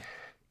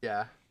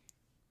Yeah.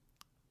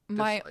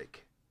 my Just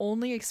like,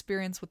 only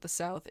experience with the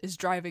South is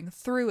driving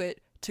through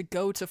it to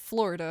go to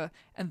Florida,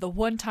 and the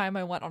one time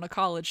I went on a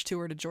college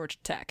tour to Georgia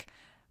Tech.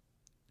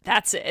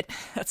 That's it.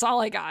 That's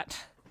all I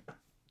got.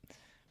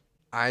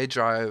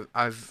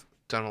 I've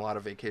done a lot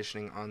of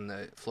vacationing on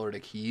the Florida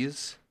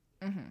Keys,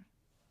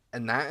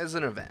 and that is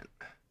an event.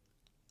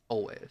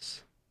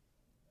 Always.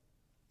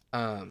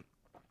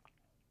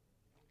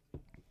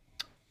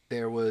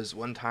 There was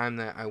one time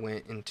that I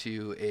went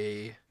into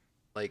a,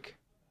 like,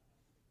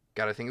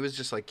 God, I think it was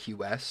just like Key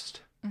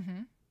West,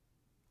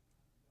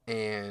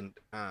 and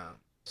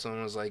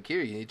someone was like,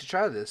 "Here, you need to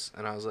try this,"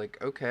 and I was like,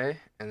 "Okay,"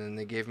 and then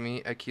they gave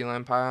me a key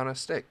lime pie on a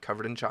stick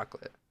covered in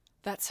chocolate.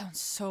 That sounds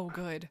so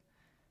good.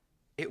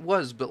 It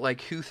was, but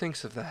like, who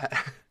thinks of that?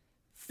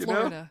 You know?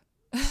 Florida.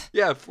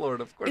 Yeah,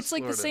 Florida, of course. It's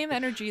like the Florida. same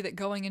energy that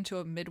going into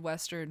a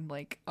Midwestern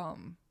like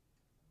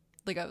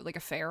a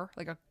fair,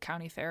 like a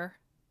county fair.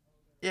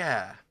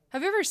 Yeah.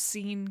 Have you ever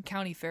seen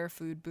county fair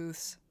food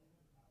booths?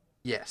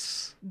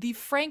 Yes. The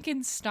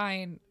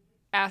Frankenstein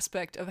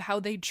aspect of how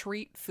they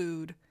treat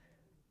food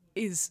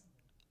is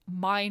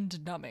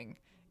mind-numbing.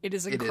 It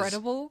is It is.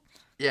 incredible,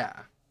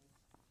 Yeah.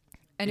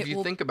 and If it you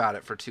will. think about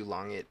it for too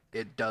long, it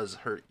does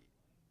hurt you.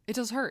 It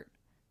does hurt.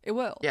 It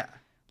will. Yeah.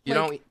 You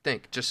Like- don't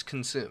think, just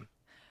consume.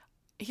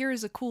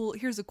 Here's a cool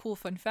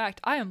fun fact.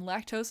 I am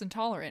lactose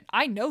intolerant.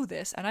 I know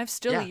this, and I've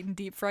still Yeah. eaten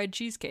deep fried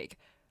cheesecake.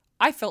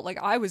 I felt like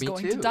I was Me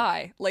going to too.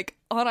 die, like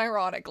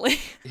unironically.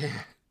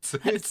 Yeah.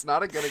 It's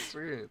not a good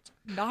experience.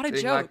 Not a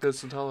Being joke.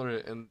 lactose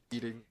intolerant and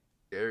eating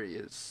dairy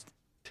is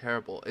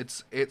terrible.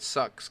 It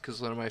sucks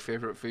because one of my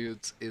favorite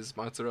foods is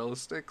mozzarella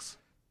sticks,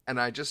 and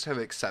I just have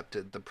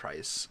accepted the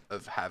price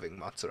of having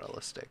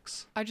mozzarella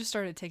sticks. I just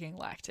started taking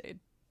Lactaid.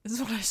 This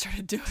is what I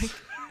started doing.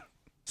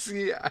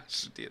 See, I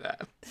should do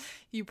that.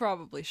 You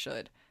probably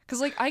should. Because,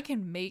 like, I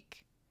can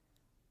make.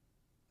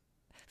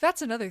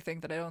 That's another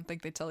thing that I don't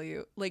think they tell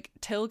you. Like,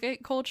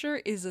 tailgate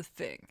culture is a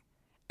thing.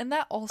 And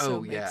that also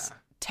Oh, yeah. makes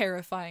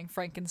terrifying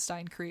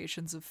Frankenstein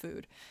creations of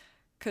food.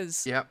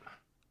 Because Yep.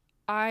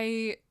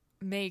 I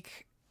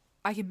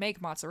can make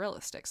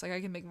mozzarella sticks. Like,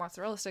 I can make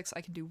mozzarella sticks,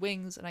 I can do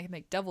wings, and I can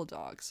make devil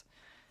dogs.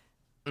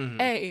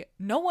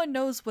 No one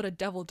knows what a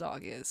devil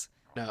dog is.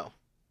 No.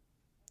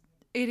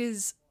 It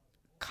is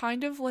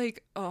kind of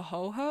like a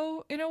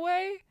ho-ho in a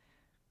way.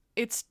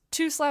 It's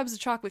 2 slabs of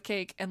chocolate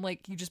cake and,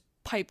 like, you just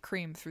pipe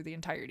cream through the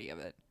entirety of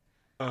it.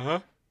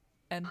 Uh-huh.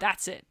 And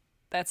that's it.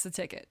 That's the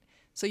ticket.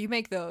 So you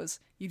make those,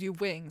 you do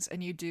wings,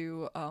 and you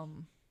do,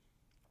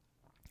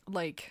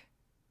 like,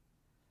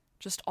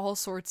 just all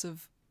sorts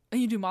of... And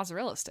you do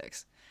mozzarella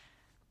sticks.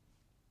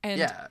 And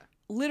Yeah.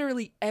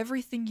 literally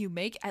everything you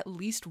make, at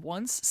least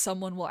once,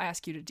 someone will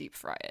ask you to deep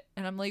fry it.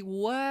 And I'm like,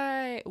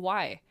 what?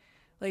 Why?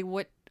 Like,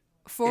 what?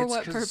 For It's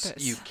what 'cause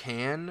purpose? you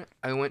can.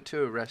 I went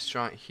to a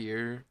restaurant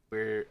here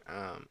where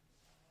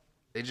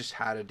they just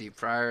had a deep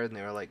fryer and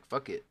they were like,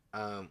 fuck it.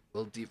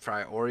 We'll deep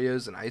fry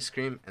Oreos and ice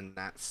cream and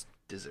that's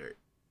dessert.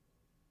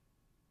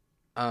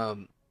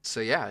 So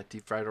yeah,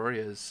 deep fried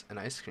Oreos and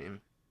ice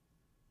cream.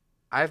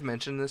 I've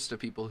mentioned this to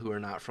people who are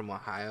not from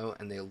Ohio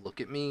and they look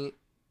at me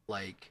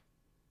like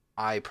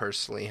I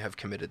personally have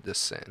committed this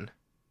sin.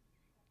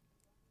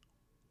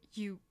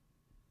 You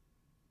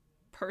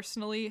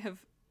personally have...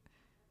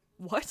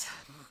 What?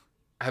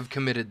 Have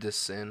committed this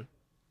sin.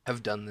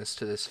 Have done this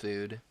to this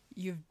food.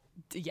 You've,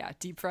 yeah,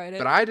 deep fried it.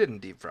 But I didn't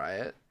deep fry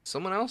it.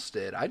 Someone else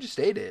did. I just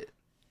ate it.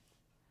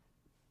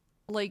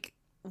 Like,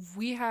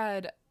 we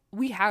have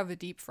a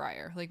deep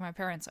fryer. Like, my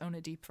parents own a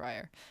deep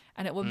fryer.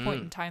 And at one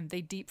point in time,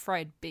 they deep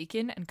fried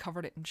bacon and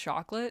covered it in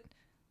chocolate.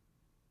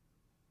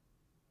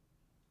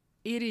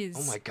 It is...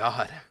 Oh my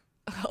god.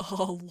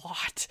 A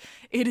lot.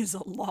 It is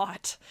a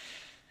lot.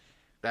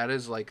 That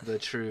is like the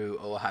true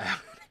Ohio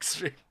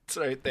experience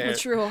right there. The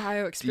true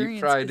Ohio experience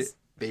Deep fried is...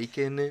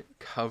 bacon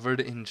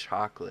covered in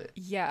chocolate.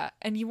 Yeah,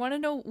 and you want to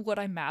know what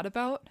I'm mad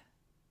about?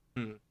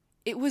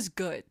 It was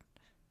good.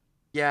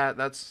 Yeah,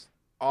 that's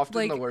often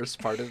Like- the worst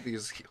part of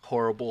these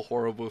horrible,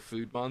 horrible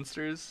food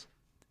monsters.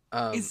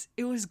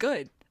 It was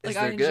good. Like,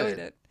 I they're enjoyed good.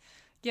 it.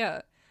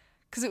 Yeah.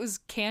 Because it was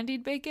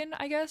candied bacon,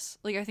 I guess.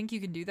 Like, I think you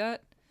can do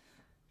that.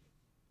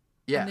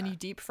 Yeah. And then you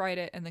deep fried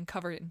it and then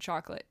covered it in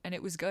chocolate. And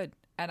it was good.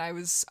 And I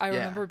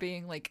remember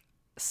being like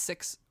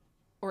 6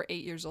 or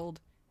 8 years old.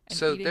 And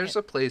So eating there's it.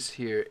 a place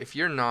here, if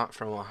you're not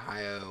from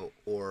Ohio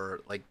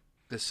or like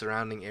the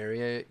surrounding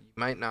area, you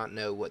might not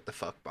know what the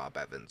fuck Bob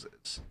Evans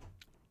is.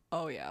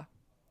 Oh, yeah.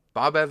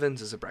 Bob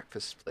Evans is a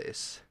breakfast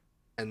place,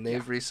 and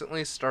they've Yeah.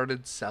 recently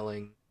started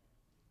selling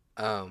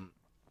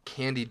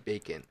candied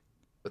bacon.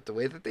 But the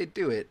way that they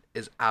do it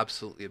is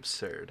absolutely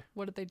absurd.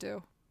 What did they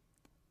do?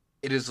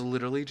 It is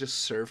literally just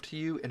served to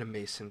you in a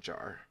mason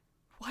jar.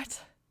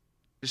 What?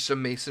 Just a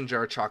mason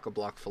jar chock-a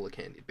block full of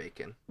candied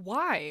bacon.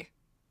 Why?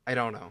 I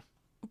don't know.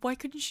 Why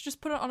couldn't you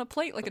just put it on a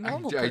plate like a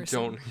normal I person?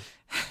 don't,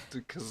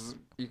 because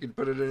you can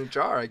put it in a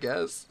jar, I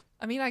guess.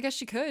 I mean, I guess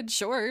you could,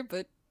 sure,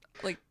 but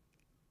like,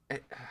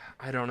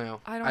 I don't know.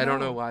 I don't I don't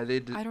know know. why they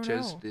I don't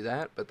chose know. to do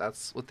that, but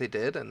that's what they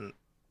did, and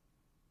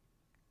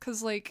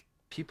 'cause like,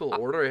 people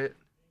order it.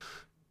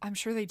 I'm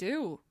sure they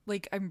do.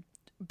 Like, I'm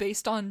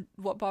based on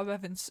what Bob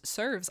Evans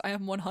serves, I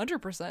am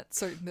 100%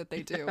 certain that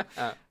they do.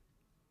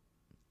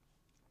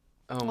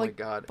 Oh my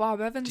god.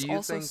 Bob Evans Do you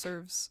also think-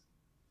 serves.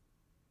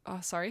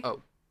 Sorry.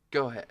 Oh,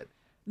 go ahead.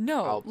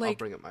 No, I'll like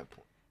bring up my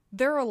point.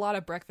 there are a lot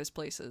of breakfast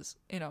places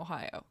in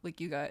Ohio. Like,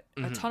 you got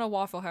a Mm-hmm. ton of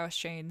Waffle House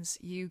chains.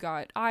 You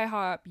got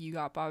IHOP. You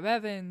got Bob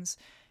Evans.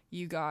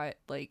 You got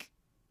like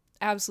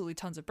absolutely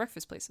tons of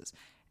breakfast places,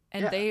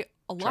 and Yeah,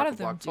 a lot of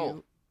them chock-a-block full.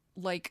 do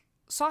like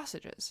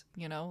sausages.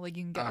 You know, like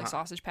you can get like Uh-huh.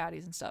 sausage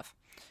patties and stuff.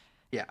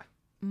 Yeah.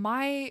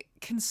 My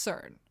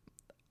concern,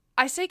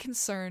 I say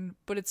concern,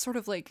 but it's sort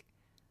of like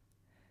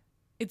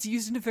it's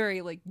used in a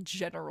very like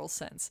general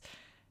sense.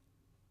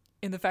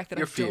 In the fact that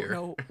Your I fear. don't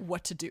know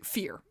what to do.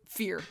 Fear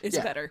is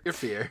Yeah, better. Your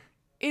fear.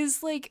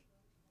 Is like,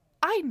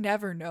 I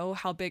never know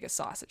how big a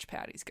sausage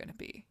patty's gonna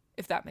be,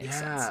 if that makes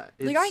sense.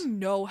 Yeah, Like, I it's-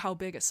 know how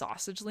big a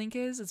sausage link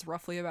is. It's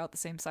roughly about the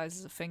same size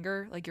as a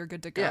finger. Like, you're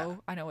good to go. Yeah.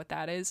 I know what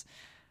that is.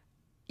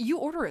 You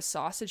order a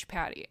sausage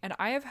patty, and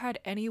I have had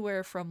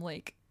anywhere from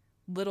like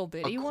little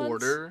bitty A ones.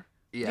 quarter.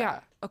 Yeah.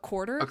 A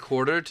quarter. A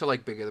quarter to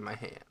like bigger than my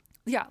hand.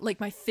 Yeah, like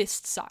my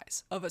fist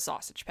size of a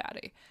sausage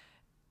patty.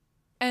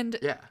 And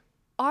Yeah.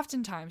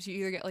 oftentimes you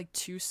either get like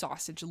 2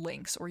 sausage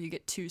links or you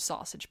get 2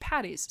 sausage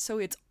patties. So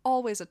it's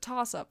always a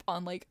toss up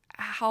on like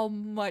how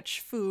much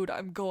food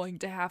I'm going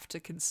to have to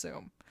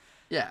consume,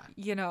 Yeah.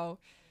 you know?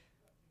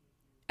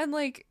 And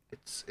like,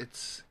 It's a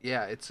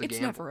it's gamble.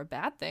 never a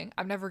bad thing.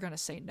 I'm never going to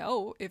say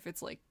no if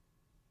it's like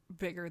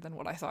bigger than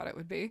what I thought it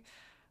would be.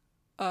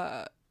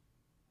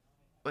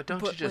 But don't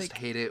you but, just like-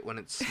 hate it when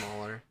it's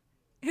smaller?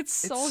 It's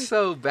so, It's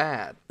so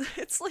bad.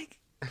 it's like,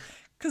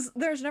 because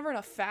there's never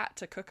enough fat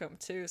to cook them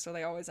too. So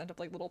they always end up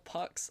like little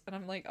pucks. And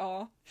I'm like,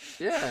 oh,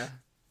 Yeah.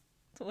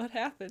 what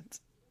happened?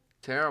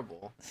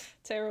 Terrible.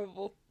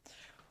 Terrible.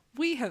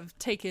 We have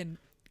taken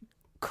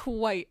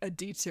quite a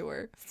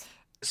detour.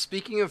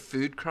 Speaking of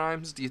food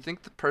crimes, do you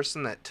think the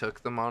person that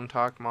took the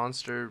Montauk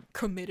monster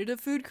Committed a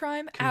food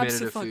crime?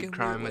 committed a food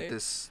crime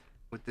Absolutely.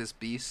 with this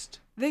beast,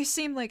 They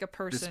seem like a this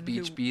person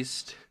beach who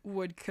beast?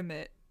 would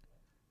commit.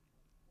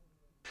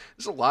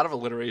 There's a lot of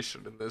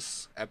alliteration in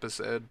this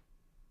episode.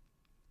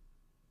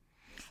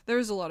 There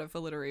is a lot of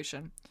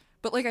alliteration.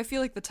 But, like, I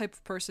feel like the type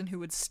of person who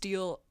would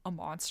steal a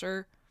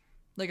monster,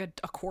 like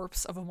a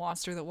corpse of a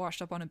monster that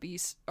washed up on a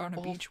beach,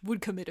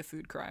 would commit a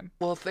food crime.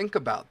 Well, think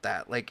about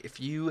that. Like, if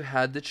you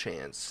had the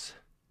chance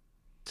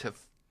to,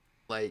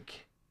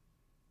 like,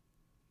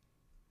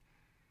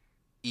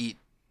 eat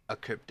a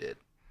cryptid,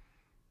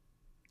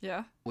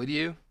 Yeah? would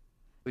you?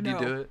 Would No.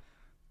 you do it?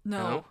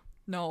 No.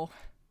 No.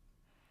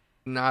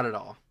 Not at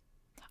all.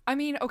 I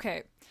mean,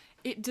 okay.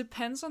 It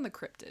depends on the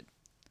cryptid.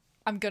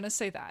 I'm gonna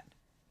say that.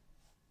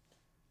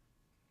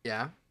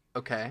 Yeah?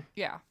 Okay.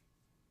 Yeah.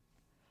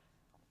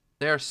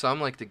 There are some,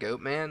 like the Goat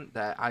Man,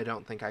 that I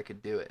don't think I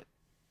could do it.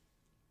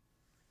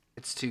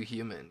 It's too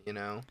human, you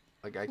know?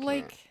 Like, I can't.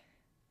 Like,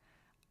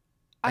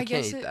 I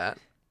can't eat that.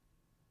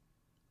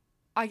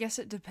 I guess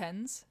it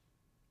depends.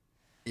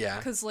 Yeah.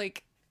 Because,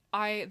 like,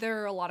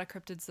 there are a lot of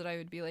cryptids that I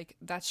would be like,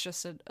 it's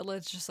just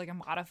like a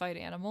modified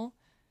animal,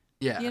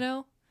 Yeah. you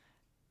know?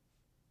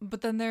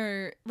 But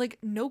then like,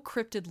 no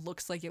cryptid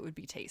looks like it would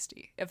be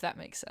tasty, if that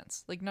makes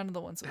sense. Like, none of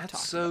the ones that we've That's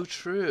talked so about.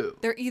 true.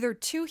 They're either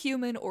too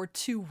human or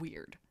too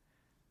weird.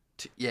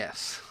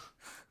 Yes.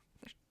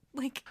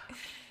 Like,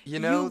 You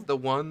know, the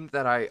one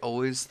that I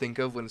always think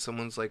of when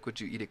someone's like, would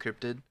you eat a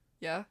cryptid?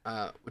 yeah?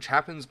 Which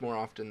happens more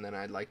often than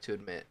I'd like to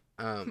admit.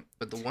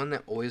 But the one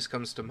that always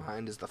comes to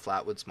mind is the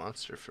Flatwoods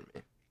Monster for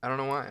me. I don't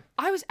know why.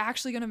 I was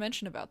actually going to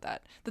mention about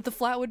that the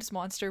Flatwoods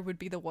Monster would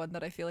be the one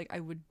that I feel like I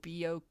would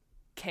be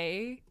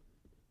okay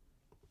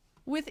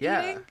with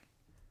eating.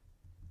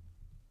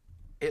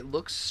 It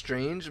looks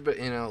strange, but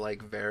in a,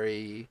 like,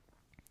 very...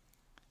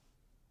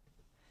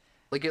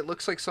 Like, it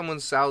looks like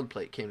someone's salad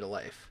plate came to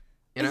life.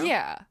 You know?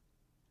 Yeah.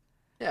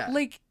 Yeah.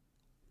 Like,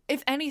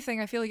 if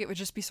anything, I feel like it would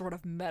just be sort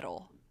of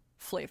metal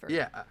flavor.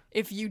 Yeah.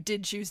 If you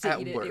did choose to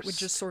At eat it, it would worst.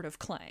 just sort of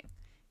clang,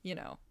 you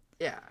know?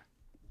 Yeah.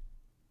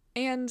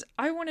 And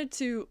I wanted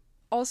to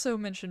also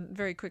mention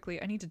very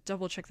quickly, I need to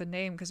double check the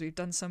name because we've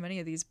done so many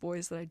of these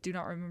boys that I do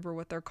not remember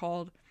what they're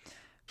called.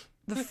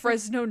 The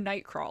Fresno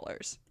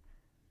Nightcrawlers.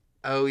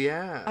 Oh,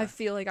 yeah. I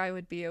feel like I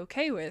would be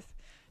okay with.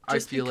 I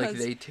Just feel like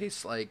because they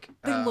taste like...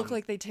 they look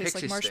like they taste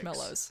Pixie like Sticks.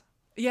 marshmallows.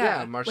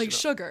 Yeah, marshmallow. like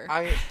sugar.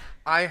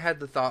 I had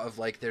the thought of,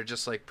 like, they're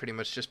just, like, pretty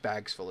much just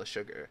bags full of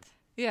sugar.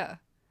 Yeah.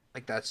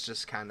 Like, that's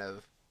just kind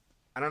of...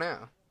 I don't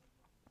know.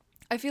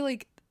 I feel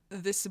like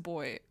this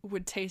boy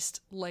would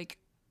taste like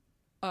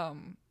oh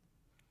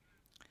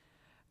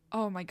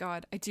my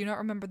god, I do not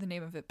remember the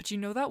name of it, but you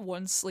know that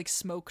once like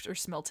smoked or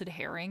smelted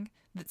herring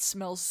that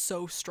smells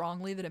so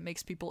strongly that it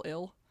makes people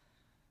ill?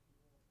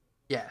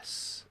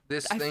 Yes.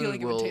 This I thing feel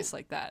like will... it would taste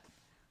like that.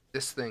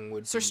 This thing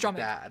would Sir be Strumig.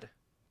 bad.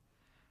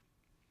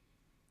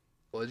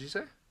 What did you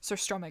say?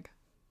 Surströmming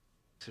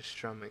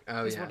Surströmming.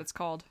 Oh, is yeah. what it's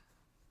called.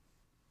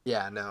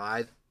 Yeah, no,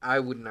 I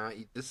would not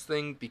eat this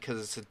thing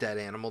because it's a dead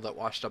animal that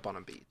washed up on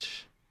a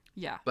beach.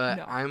 Yeah. But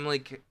no. I'm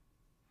like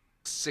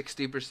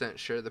 60%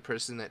 sure the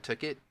person that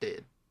took it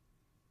did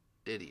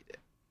eat it.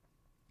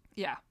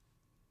 Yeah.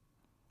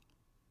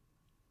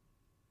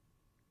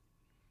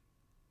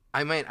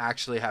 I might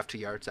actually have 2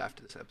 yards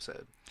after this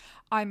episode.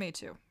 I may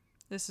too.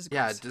 This is gross.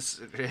 Yeah,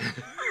 just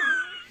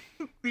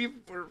we've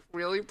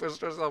really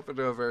pushed ourselves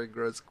into a very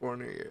gross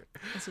corner here.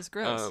 This is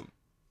gross.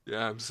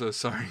 Yeah, I'm so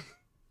sorry.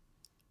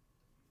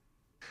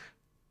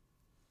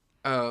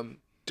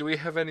 Do we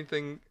have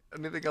anything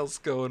else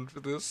going for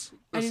this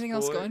Anything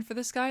else boy? going for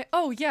this guy?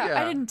 Oh yeah,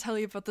 Yeah. I didn't tell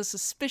you about the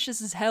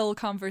suspicious as hell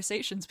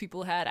conversations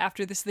people had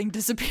after this thing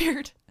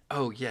disappeared.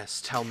 Oh,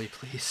 yes, tell me,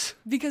 please.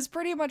 Because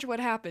pretty much what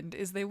happened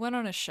is they went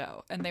on a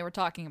show and they were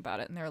talking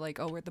about it and they were like,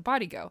 oh, where'd the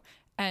body go?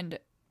 And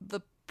the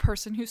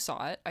person who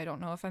saw it, I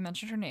don't know if I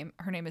mentioned her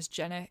name is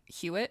Jenna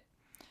Hewitt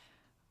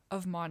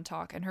of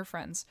Montauk and her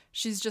friends.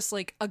 She's just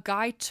like, a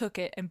guy took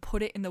it and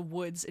put it in the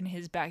woods in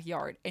his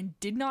backyard and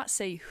did not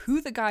say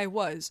who the guy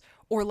was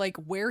or like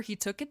where he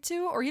took it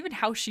to or even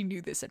how she knew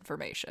this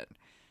information.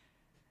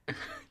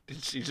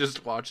 Did she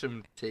just watch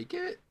him take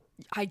it?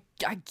 I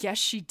guess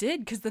she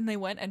did, because then they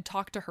went and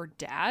talked to her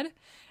dad,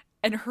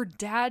 and her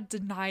dad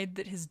denied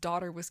that his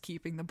daughter was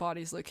keeping the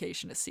body's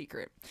location a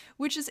secret,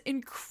 which is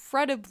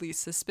incredibly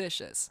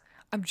suspicious.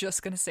 I'm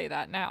just gonna say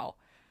that now.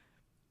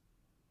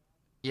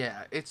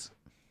 Yeah, it's...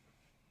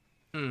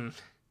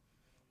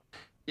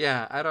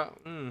 Yeah, I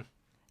don't...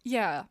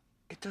 Yeah,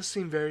 It does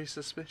seem very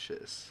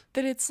suspicious.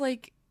 that it's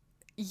like,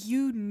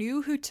 you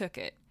knew who took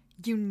it,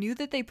 you knew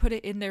that they put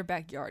it in their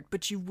backyard,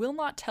 but you will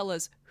not tell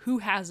us who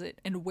has it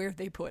and where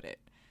they put it.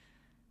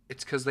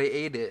 It's because they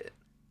ate it.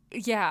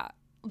 Yeah,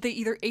 they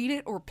either ate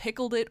it or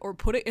pickled it or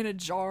put it in a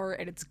jar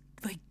and it's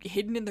like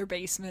hidden in their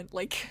basement.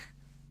 Like,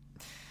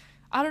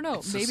 I don't know.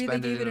 It's Maybe they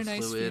suspended gave it a in nice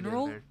fluid and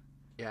funeral.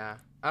 Yeah,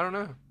 I don't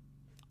know.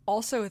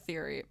 Also a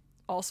theory.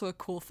 Also a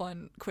cool,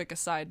 fun, quick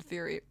aside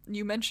theory.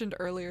 You mentioned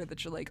earlier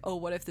that you're like, oh,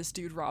 what if this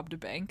dude robbed a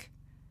bank?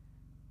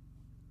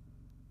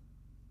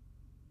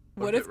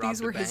 Or What if it if these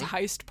robbed a were his bank?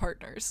 heist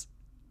partners?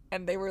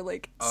 And they were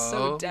like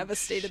so Oh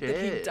devastated that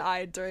he shit!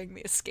 died during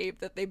the escape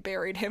that they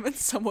buried him in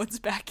someone's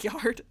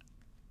backyard.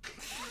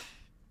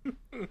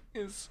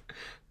 his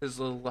his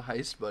little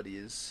heist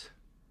buddies.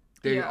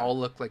 They Yeah. all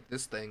look like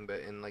this thing,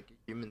 but in like a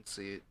human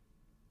suit.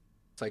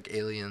 It's like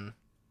Alien,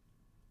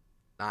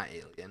 not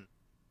Alien,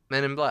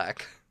 Men in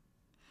Black,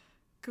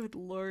 Good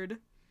lord.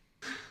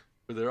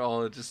 where they're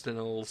all just in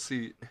a little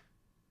suit.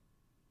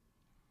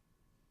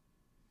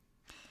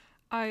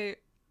 I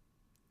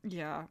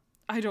yeah,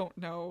 I don't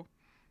know.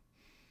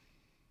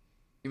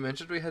 You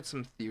mentioned we had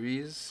some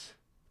theories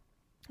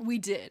We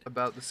did.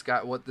 about the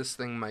sky, what this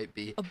thing might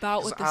be.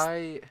 About 'Cause what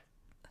this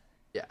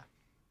yeah,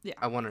 Yeah.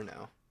 I want to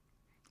know.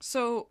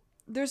 So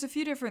there's a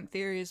few different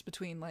theories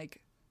between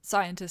like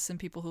scientists and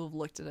people who have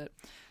looked at it.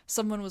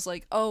 Someone was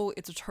like, "Oh,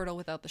 it's a turtle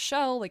without the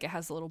shell. Like it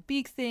has a little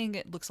beak thing.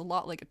 It looks a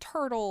lot like a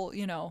turtle,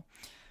 you know."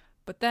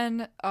 But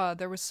then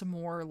there was some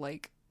more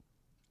like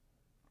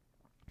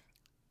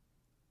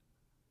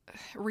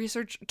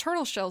research.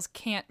 Turtle shells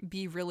can't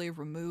be really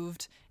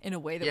removed in a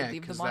way that Yeah, would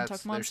leave the because Montauk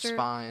that's their monster.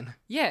 spine.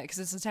 Yeah, because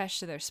it's attached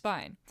to their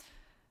spine.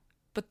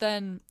 But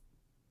then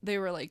they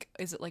were like,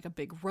 "Is it like a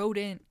big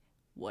rodent?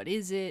 What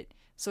is it?"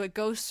 So it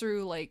goes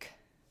through like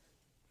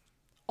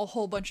a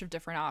whole bunch of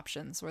different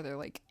options where they're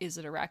like, is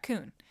it a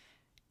raccoon?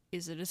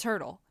 Is it a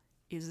turtle?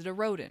 Is it a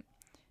rodent?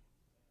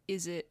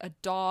 Is it a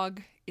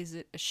dog? Is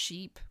it a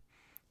sheep?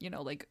 You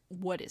know, like,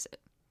 what is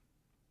it?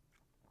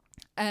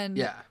 And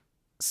Yeah.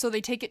 so they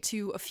take it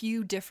to a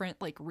few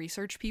different, like,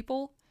 research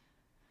people.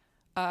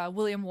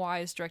 William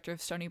Wise, director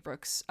of Stony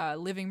Brook's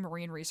Living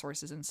Marine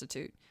Resources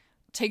Institute,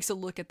 takes a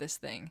look at this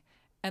thing.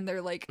 And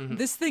they're like,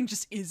 this thing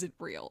just isn't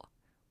real.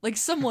 Like,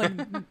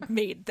 someone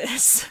made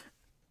this.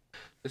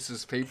 This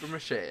is paper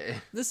mache.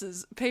 This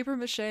is paper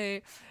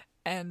mache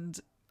and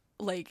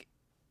like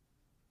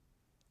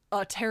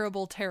a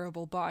terrible,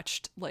 terrible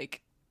botched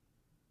like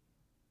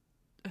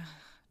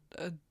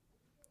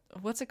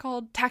what's it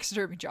called?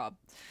 Taxidermy job.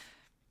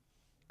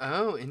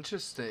 Oh,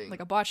 interesting. Like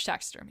a botched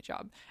taxidermy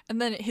job.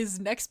 And then his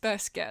next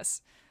best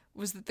guess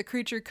was that the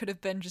creature could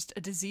have been just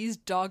a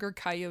diseased dog or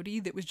coyote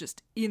that was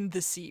just in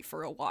the sea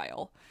for a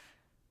while.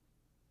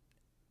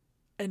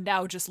 And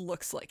now just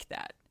looks like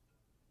that.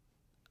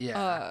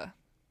 yeah.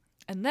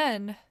 And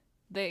then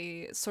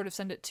they sort of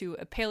send it to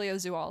a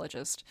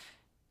paleozoologist,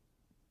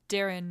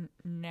 Darren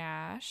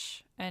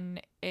Nash,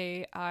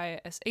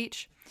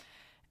 Naish,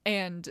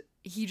 and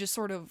he just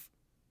sort of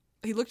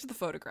he looked at the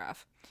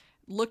photograph,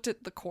 looked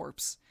at the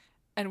corpse,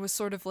 and was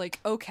sort of like,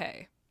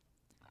 okay,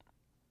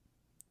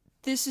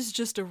 this is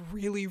just a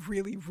really,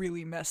 really,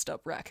 really messed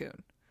up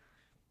raccoon.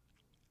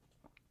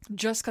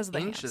 Just because of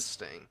the hands.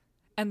 Interesting.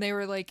 And they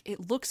were like,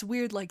 it looks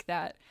weird like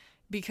that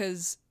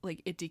because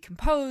like it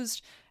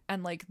decomposed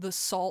and like the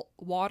salt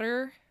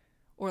water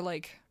or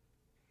like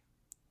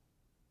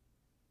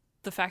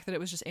the fact that it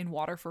was just in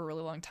water for a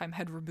really long time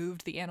had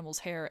removed the animal's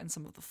hair and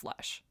some of the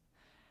flesh.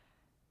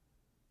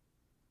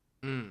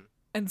 Mm.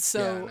 And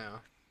so Yeah, no.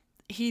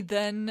 he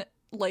then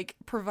like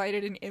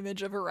provided an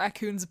image of a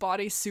raccoon's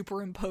body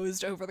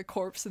superimposed over the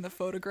corpse in the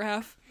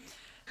photograph.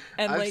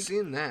 And I've like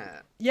seen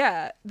that.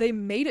 yeah, they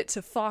made it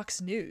to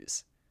Fox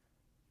News.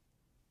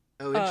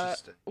 Oh,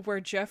 interesting. Where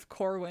Jeff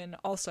Corwin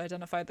also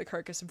identified the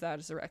carcass of that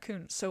as a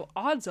raccoon. So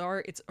odds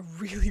are it's a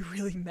really,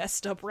 really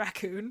messed up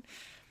raccoon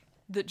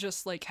that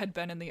just like had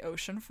been in the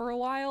ocean for a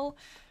while.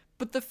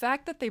 But the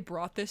fact that they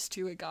brought this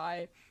to a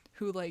guy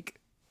who like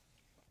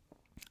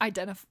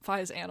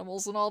identifies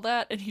animals and all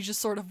that, and he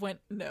just sort of went,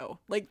 no,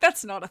 like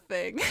that's not a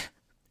thing,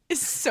 is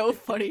so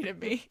funny to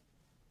me.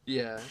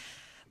 Yeah.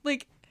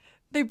 Like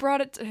they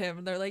brought it to him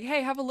and they're like,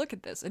 hey, have a look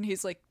at this. And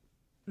he's like,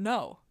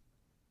 no.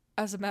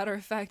 As a matter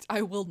of fact,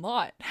 I will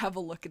not have a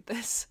look at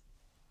this.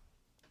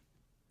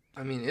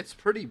 I mean, it's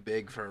pretty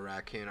big for a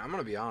raccoon. I'm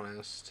gonna be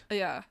honest.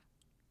 Yeah.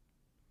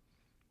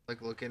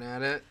 Like, looking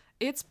at it.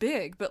 It's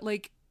big, but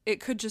like it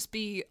could just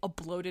be a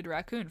bloated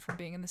raccoon from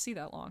being in the sea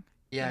that long.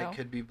 Yeah, you know? it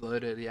could be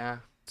bloated. Yeah.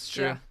 It's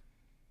true. Yeah.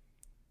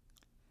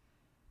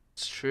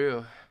 It's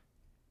true.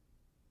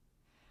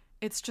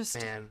 It's just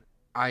Man,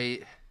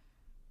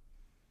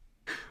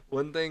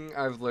 one thing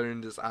I've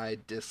learned is I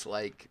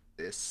dislike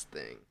this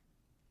thing.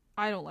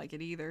 I don't like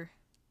it either.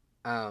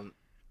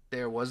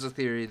 There was a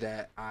theory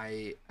that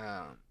I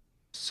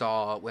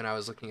saw when I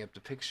was looking up the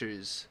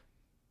pictures,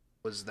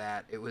 was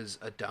that it was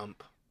a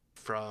dump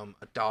from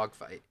a dog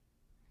fight.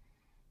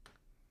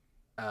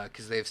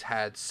 Because they've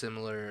had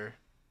similar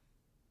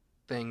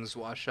things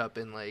wash up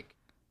in like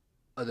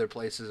other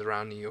places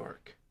around New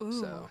York. Ooh.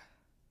 So,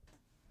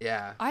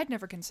 yeah, I'd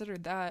never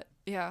considered that.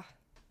 Yeah.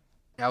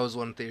 that was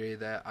one theory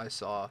that I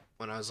saw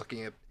when I was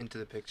looking up into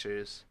the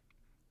pictures.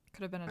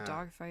 Could have been a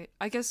dog fight.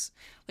 I guess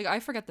like I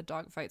forget that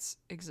dog fights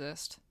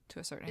exist to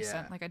a certain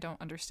extent. Yeah. Like I don't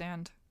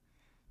understand.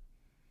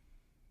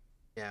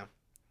 Yeah.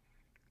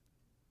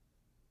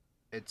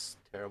 It's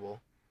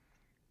terrible.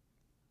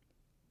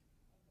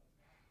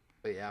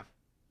 But yeah.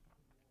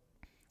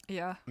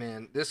 Yeah.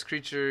 Man, this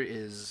creature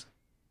is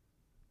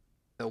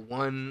the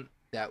one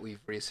that we've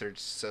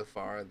researched so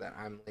far that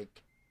I'm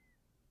like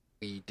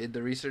we did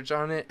the research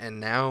on it, and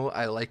now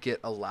I like it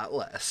a lot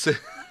less.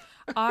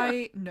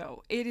 I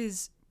know it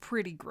is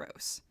pretty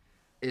gross.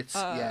 It's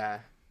yeah,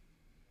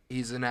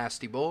 he's a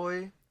nasty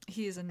boy.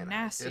 He is a And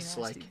nasty, it's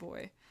nasty like-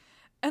 boy.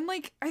 And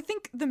like, I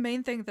think the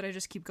main thing that I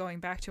just keep going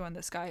back to on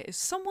this guy is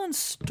someone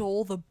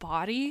stole the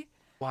body.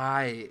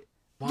 Why?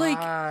 Like-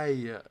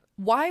 Why?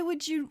 Why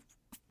would you?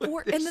 And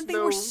There's then they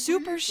no were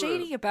super reason.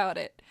 shady about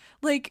it.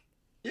 Like,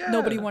 Yeah.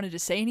 nobody wanted to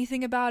say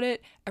anything about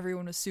it.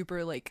 Everyone was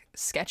super like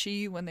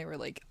sketchy when they were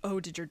like, "Oh,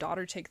 did your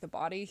daughter take the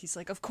body?" He's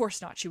like, "Of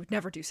course not. She would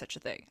never do such a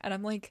thing." And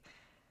I'm like,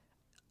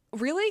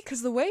 "Really?"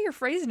 Because the way you're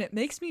phrasing it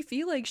makes me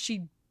feel like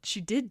she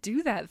did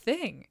do that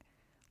thing.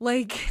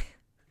 Like,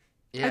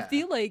 Yeah. I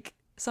feel like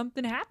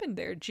something happened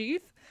there,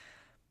 Chief.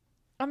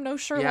 I'm no yeah,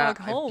 Sherlock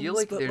Holmes, I feel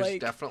like but there's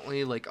like,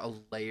 definitely like a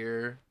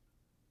layer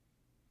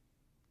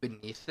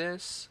beneath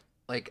this.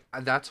 Like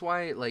that's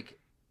why like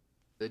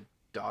the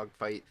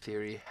dogfight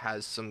theory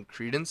has some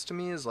credence to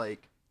me. Is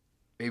like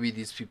maybe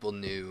these people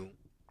knew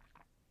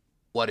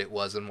what it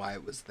was and why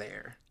it was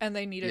there. and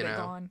they needed you it know?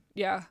 gone.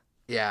 Yeah,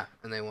 Yeah,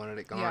 and they wanted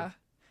it gone. yeah,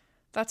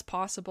 that's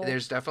possible.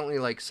 There's definitely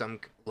like some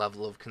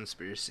level of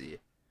conspiracy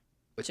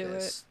with to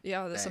this. it.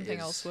 Yeah, that that something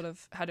else is- would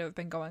have had to have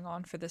been going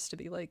on for this to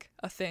be like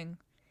a thing.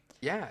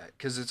 Yeah,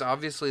 because it's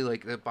obviously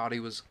like the body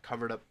was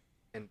covered up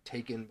and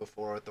taken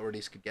before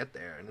authorities could get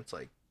there, and it's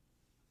like,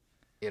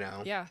 you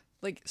know, Yeah,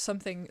 like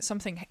something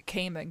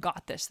came and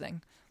got this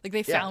thing. Like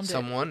they yeah, found it.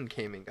 someone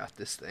came and got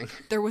this thing.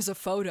 There was a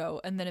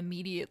photo, and then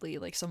immediately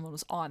like someone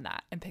was on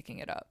that and picking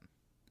it up.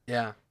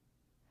 Yeah,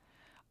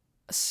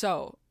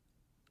 So,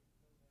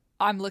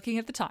 I'm looking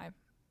at the time.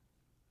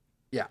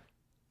 yeah.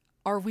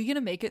 Are we gonna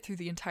make it through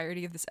the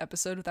entirety of this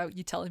episode without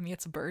you telling me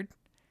it's a bird?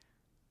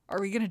 Are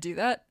we gonna do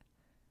that?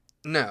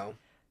 No,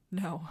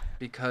 No.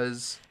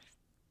 because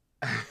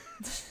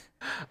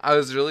I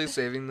was really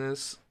saving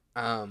this.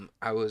 I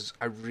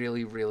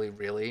really, really,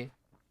 really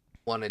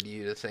wanted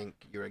you to think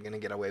you were gonna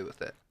get away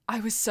with it. I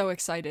was so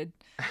excited.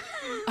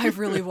 I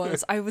really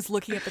was. I was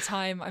looking at the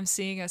time. I'm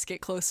seeing us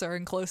get closer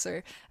and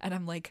closer, and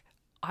I'm like,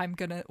 we're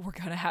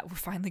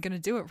finally gonna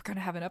do it. We're gonna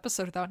have an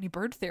episode without any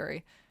bird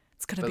theory.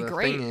 It's gonna But be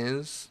great.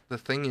 the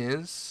thing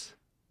is,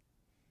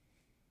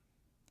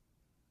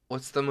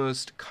 what's the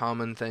most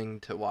common thing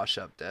to wash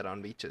up dead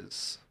on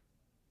beaches?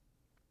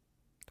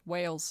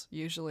 Whales,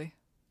 usually.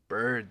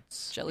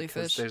 Birds. Jellyfish.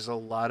 Because there's a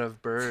lot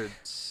of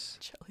birds.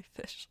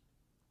 Jellyfish.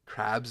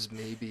 Crabs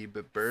maybe,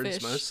 but birds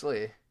Fish.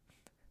 mostly.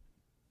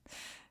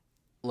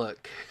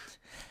 Look,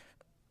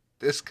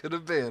 this could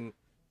have been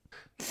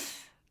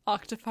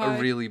Octopi.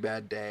 a really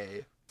bad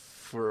day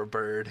for a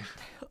bird.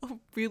 A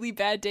really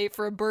bad day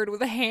for a bird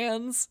with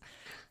hands.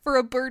 For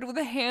a bird with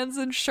hands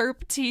and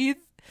sharp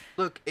teeth.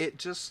 Look, it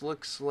just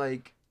looks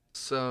like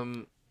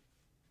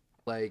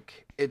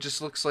it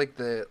just looks like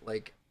the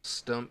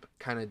stump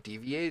kind of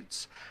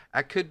deviates.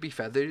 That could be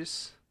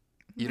feathers.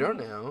 You don't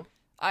know.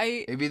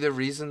 Maybe the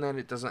reason that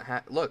it doesn't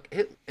have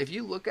if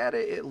you look at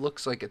it, it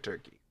looks like a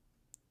turkey.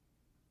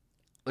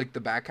 Like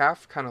the back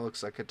half kind of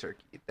looks like a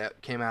turkey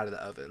that came out of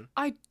the oven.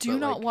 I do But,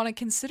 not like, want to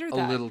consider A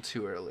that. little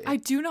too early. I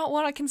do not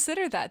want to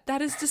consider that.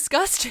 That is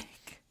disgusting.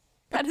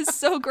 That is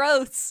so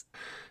gross.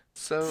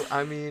 So,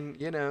 I mean,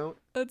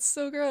 That's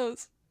so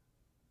gross.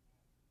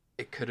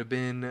 it could have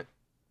been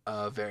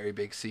a very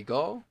big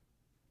seagull.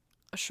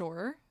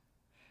 Sure.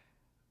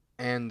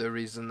 And the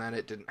reason that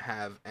it didn't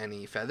have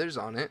any feathers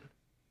on it.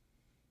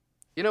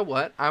 You know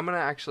what? I'm going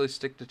to actually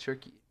stick to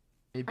turkey.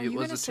 Maybe Are it you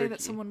was going a to say turkey.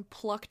 that someone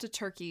plucked a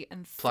turkey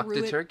and Plucked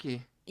threw a it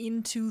turkey.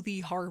 into the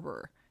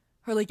harbor?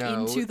 Or like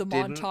No, into the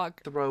didn't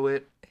Montauk? throw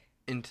it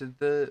into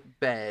the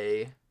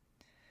bay.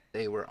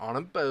 They were on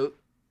a boat.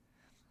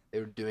 They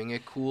were doing a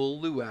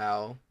cool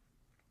luau.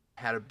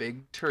 Had a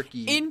big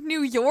turkey. In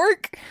New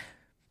York?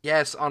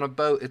 Yes, on a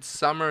boat. It's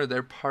summer.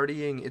 They're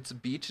partying. It's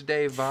beach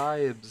day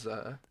vibes.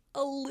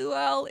 A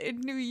luau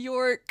in New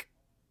York.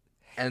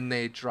 And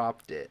they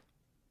dropped it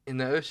in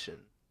the ocean.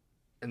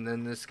 And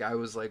then this guy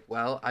was like,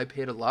 well, I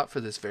paid a lot for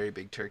this very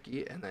big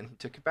turkey. And then he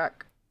took it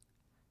back.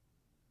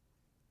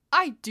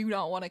 I do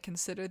not want to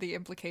consider the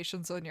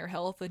implications on your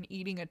health in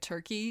eating a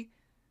turkey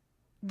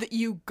that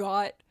you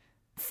got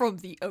from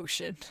the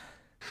ocean.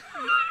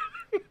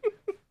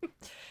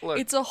 Look,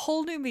 It's a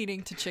whole new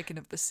meaning to chicken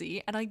of the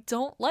sea, and I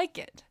don't like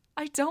it.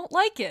 I don't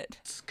like it.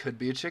 this could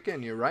be a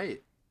chicken. You're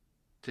right.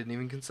 Didn't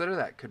even consider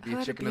that. Could be a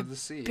That'd chicken be of the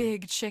sea.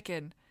 Big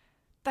chicken.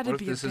 That'd What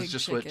be if this a big is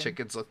just chicken. what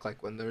chickens look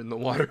like when they're in the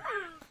water?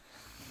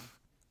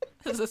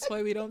 Is this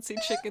why we don't see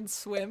chickens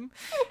swim?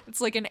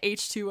 It's like an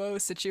H2O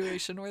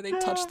situation where they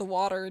touch the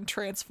water and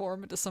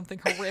transform into something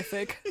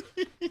horrific.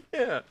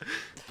 Yeah.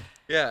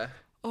 Yeah.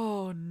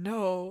 Oh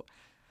no.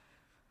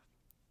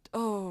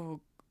 Oh.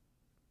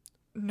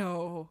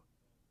 No.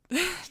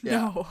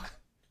 No.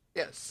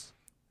 Yes.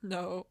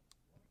 No.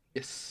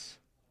 Yes.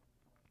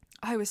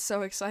 I was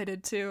so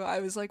excited too. I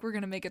was like, we're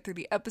gonna make it through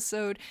the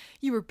episode.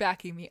 You were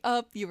backing me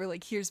up. You were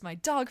like, here's my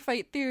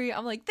dogfight theory.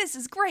 I'm like, this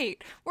is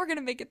great. We're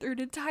gonna make it through an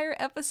entire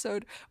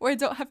episode where I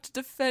don't have to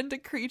defend a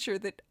creature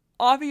that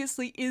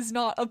obviously is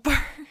not a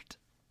bird.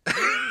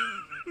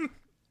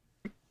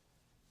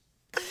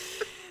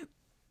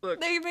 Look,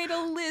 They made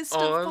a list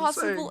all of I'm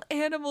possible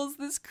animals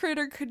this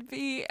critter could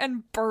be,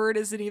 and bird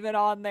isn't even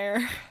on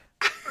there.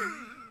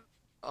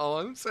 all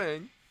I'm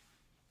saying,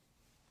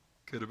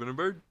 could have been a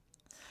bird.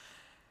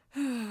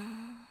 Could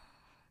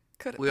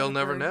have been We'll a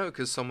never bird. know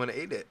because someone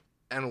ate it.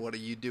 And what do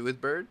you do with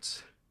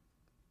birds?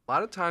 A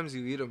lot of times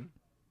you eat them.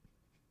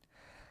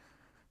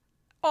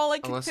 All I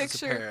could Unless it's a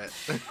picture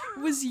parrot.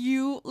 was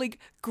you, like,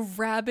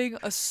 grabbing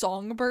a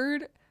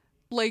songbird,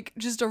 like,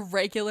 just a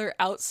regular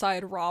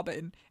outside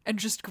robin, and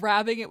just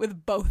grabbing it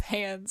with both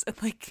hands and,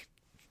 like,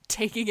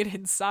 taking it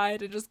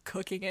inside and just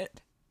cooking it.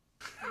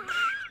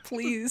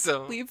 Please,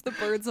 Don't. leave the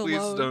birds alone.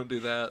 Please don't do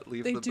that.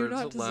 Leave They the do birds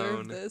not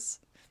alone. deserve this.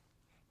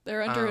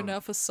 They're under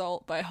enough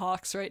assault by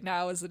hawks right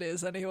now as it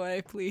is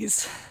anyway,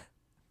 please.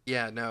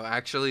 Yeah, no,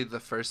 actually, the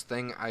first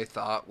thing I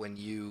thought when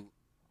you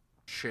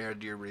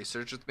shared your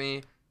research with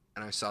me,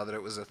 and I saw that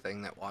it was a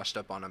thing that washed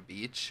up on a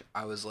beach,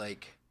 I was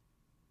like,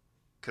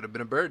 could have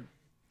been a bird.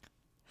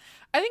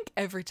 I think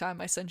every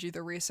time I send you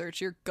the research,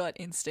 your gut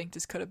instinct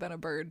is could have been a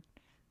bird.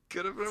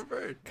 Could have been a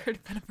bird. Could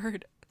have been a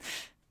bird.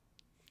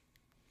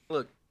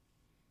 Look,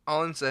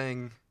 all I'm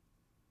saying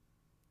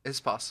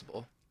is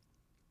possible.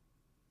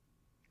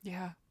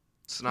 Yeah.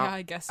 It's not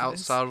I guess it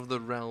outside of the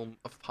realm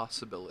of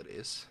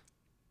possibilities.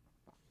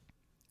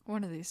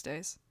 One of these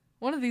days.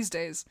 One of these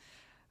days,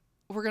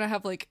 we're gonna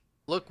have, like...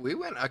 Look, we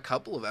went a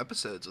couple of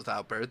episodes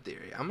without bird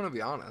theory. I'm gonna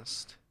be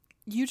honest.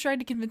 You tried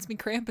to convince me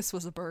Krampus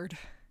was a bird.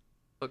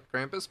 Look,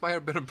 Krampus might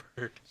have been a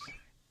bird.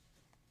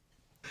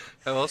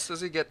 How else does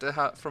he get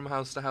to from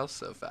house to house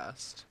so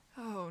fast?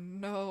 Oh,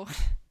 no.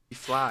 He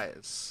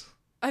flies.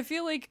 I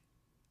feel like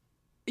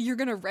you're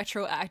gonna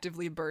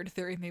retroactively bird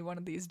theory me one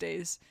of these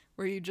days,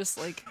 where you just,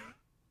 like,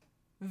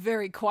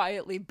 very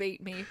quietly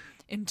bait me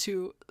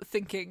into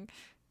thinking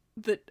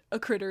that a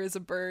critter is a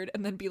bird,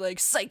 and then be like,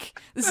 psych,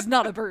 this is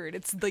not a bird,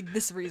 it's, like,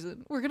 this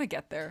reason. We're gonna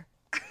get there.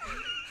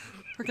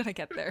 We're gonna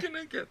get there. We're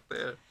gonna get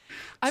there.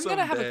 I'm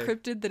gonna have a someday.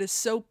 cryptid that is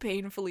so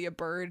painfully a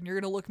bird, and you're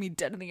gonna look me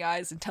dead in the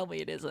eyes and tell me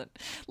it isn't.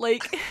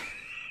 Like,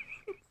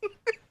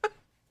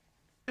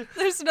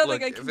 there's nothing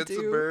Look, I can if it's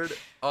do. a bird,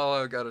 all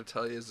I gotta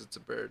tell you is it's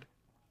a bird.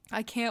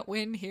 I can't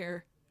win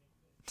here.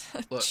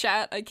 Look.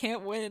 Chat, I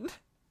can't win.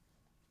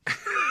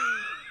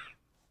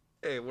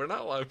 Hey, we're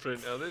not live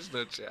right now. There's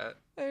no chat.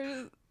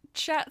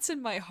 Chat's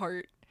in my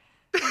heart.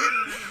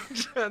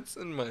 Chat's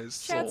in my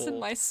soul. Chat's in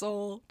my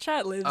soul.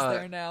 Chat lives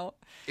there now.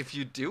 If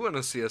you do want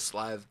to see us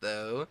live,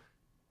 though,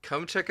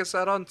 come check us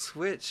out on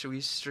Twitch. We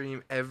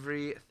stream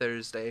every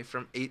Thursday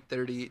from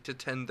 8:30 to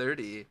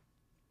 10:30.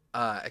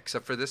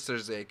 Except for this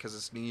Thursday, because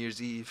it's New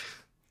Year's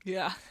Eve.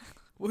 Yeah.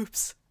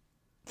 Whoops.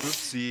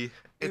 Oopsie.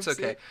 It's Oopsie.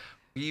 okay.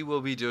 We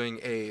will be doing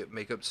a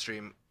makeup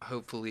stream,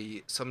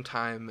 hopefully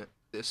sometime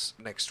this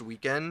next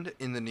weekend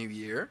in the new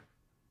year.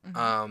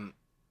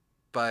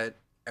 But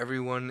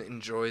everyone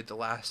enjoyed the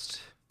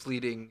last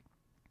fleeting,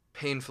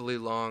 painfully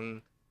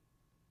long,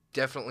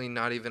 definitely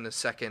not even a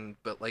second,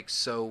 but like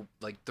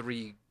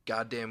 3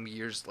 goddamn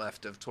years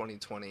left of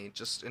 2020.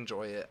 Just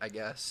enjoy it, I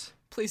guess.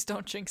 Please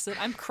don't jinx it.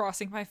 I'm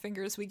crossing my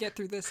fingers we get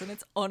through this and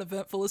it's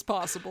uneventful as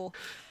possible.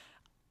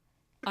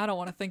 I don't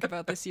want to think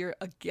about this year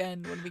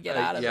again when we get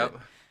out of it.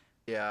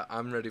 Yeah,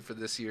 I'm ready for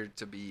this year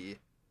to be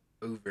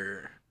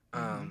over.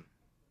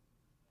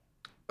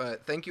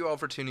 But thank you all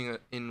for tuning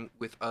in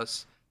with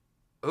us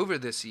over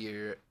this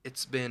year.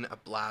 It's been a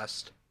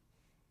blast.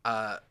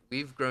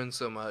 We've grown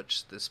so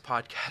much. This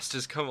podcast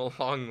has come a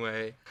long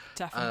way.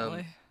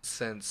 Definitely.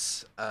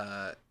 Since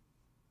the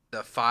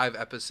 5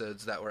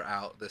 episodes that were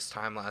out this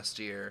time last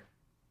year.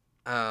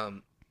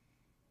 Like,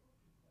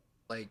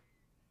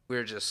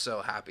 we're just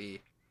so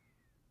happy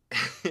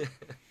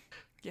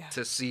Yeah.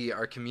 to see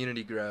our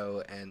community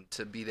grow and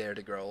to be there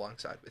to grow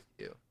alongside with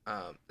you.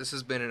 This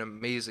has been an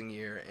amazing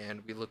year,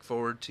 and we look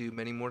forward to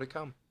many more to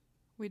come.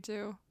 We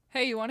do.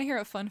 Hey, you want to hear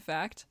a fun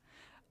fact?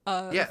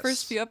 Yes. The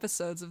first few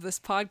episodes of this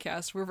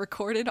podcast were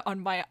recorded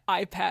on my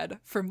iPad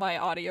for my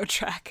audio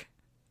track.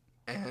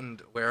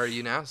 And where are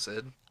you now,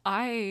 Sid?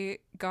 I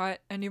got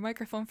a new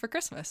microphone for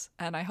Christmas,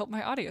 and I hope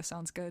my audio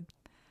sounds good.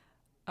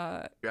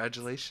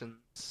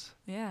 Congratulations.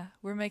 Yeah,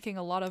 we're making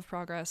a lot of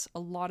progress, a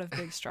lot of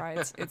big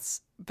strides.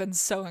 It's been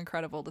so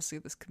incredible to see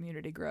this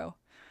community grow.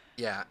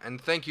 Yeah, and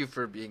thank you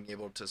for being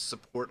able to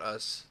support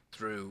us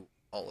through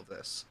all of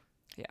this.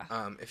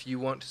 Yeah. If you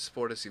want to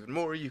support us even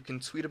more, you can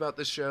tweet about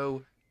the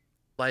show,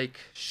 like,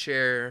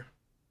 share,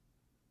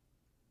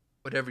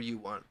 whatever you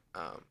want.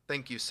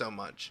 Thank you so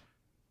much.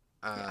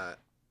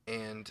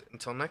 And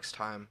until next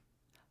time,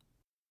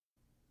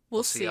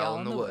 We'll see y'all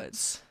in the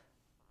woods.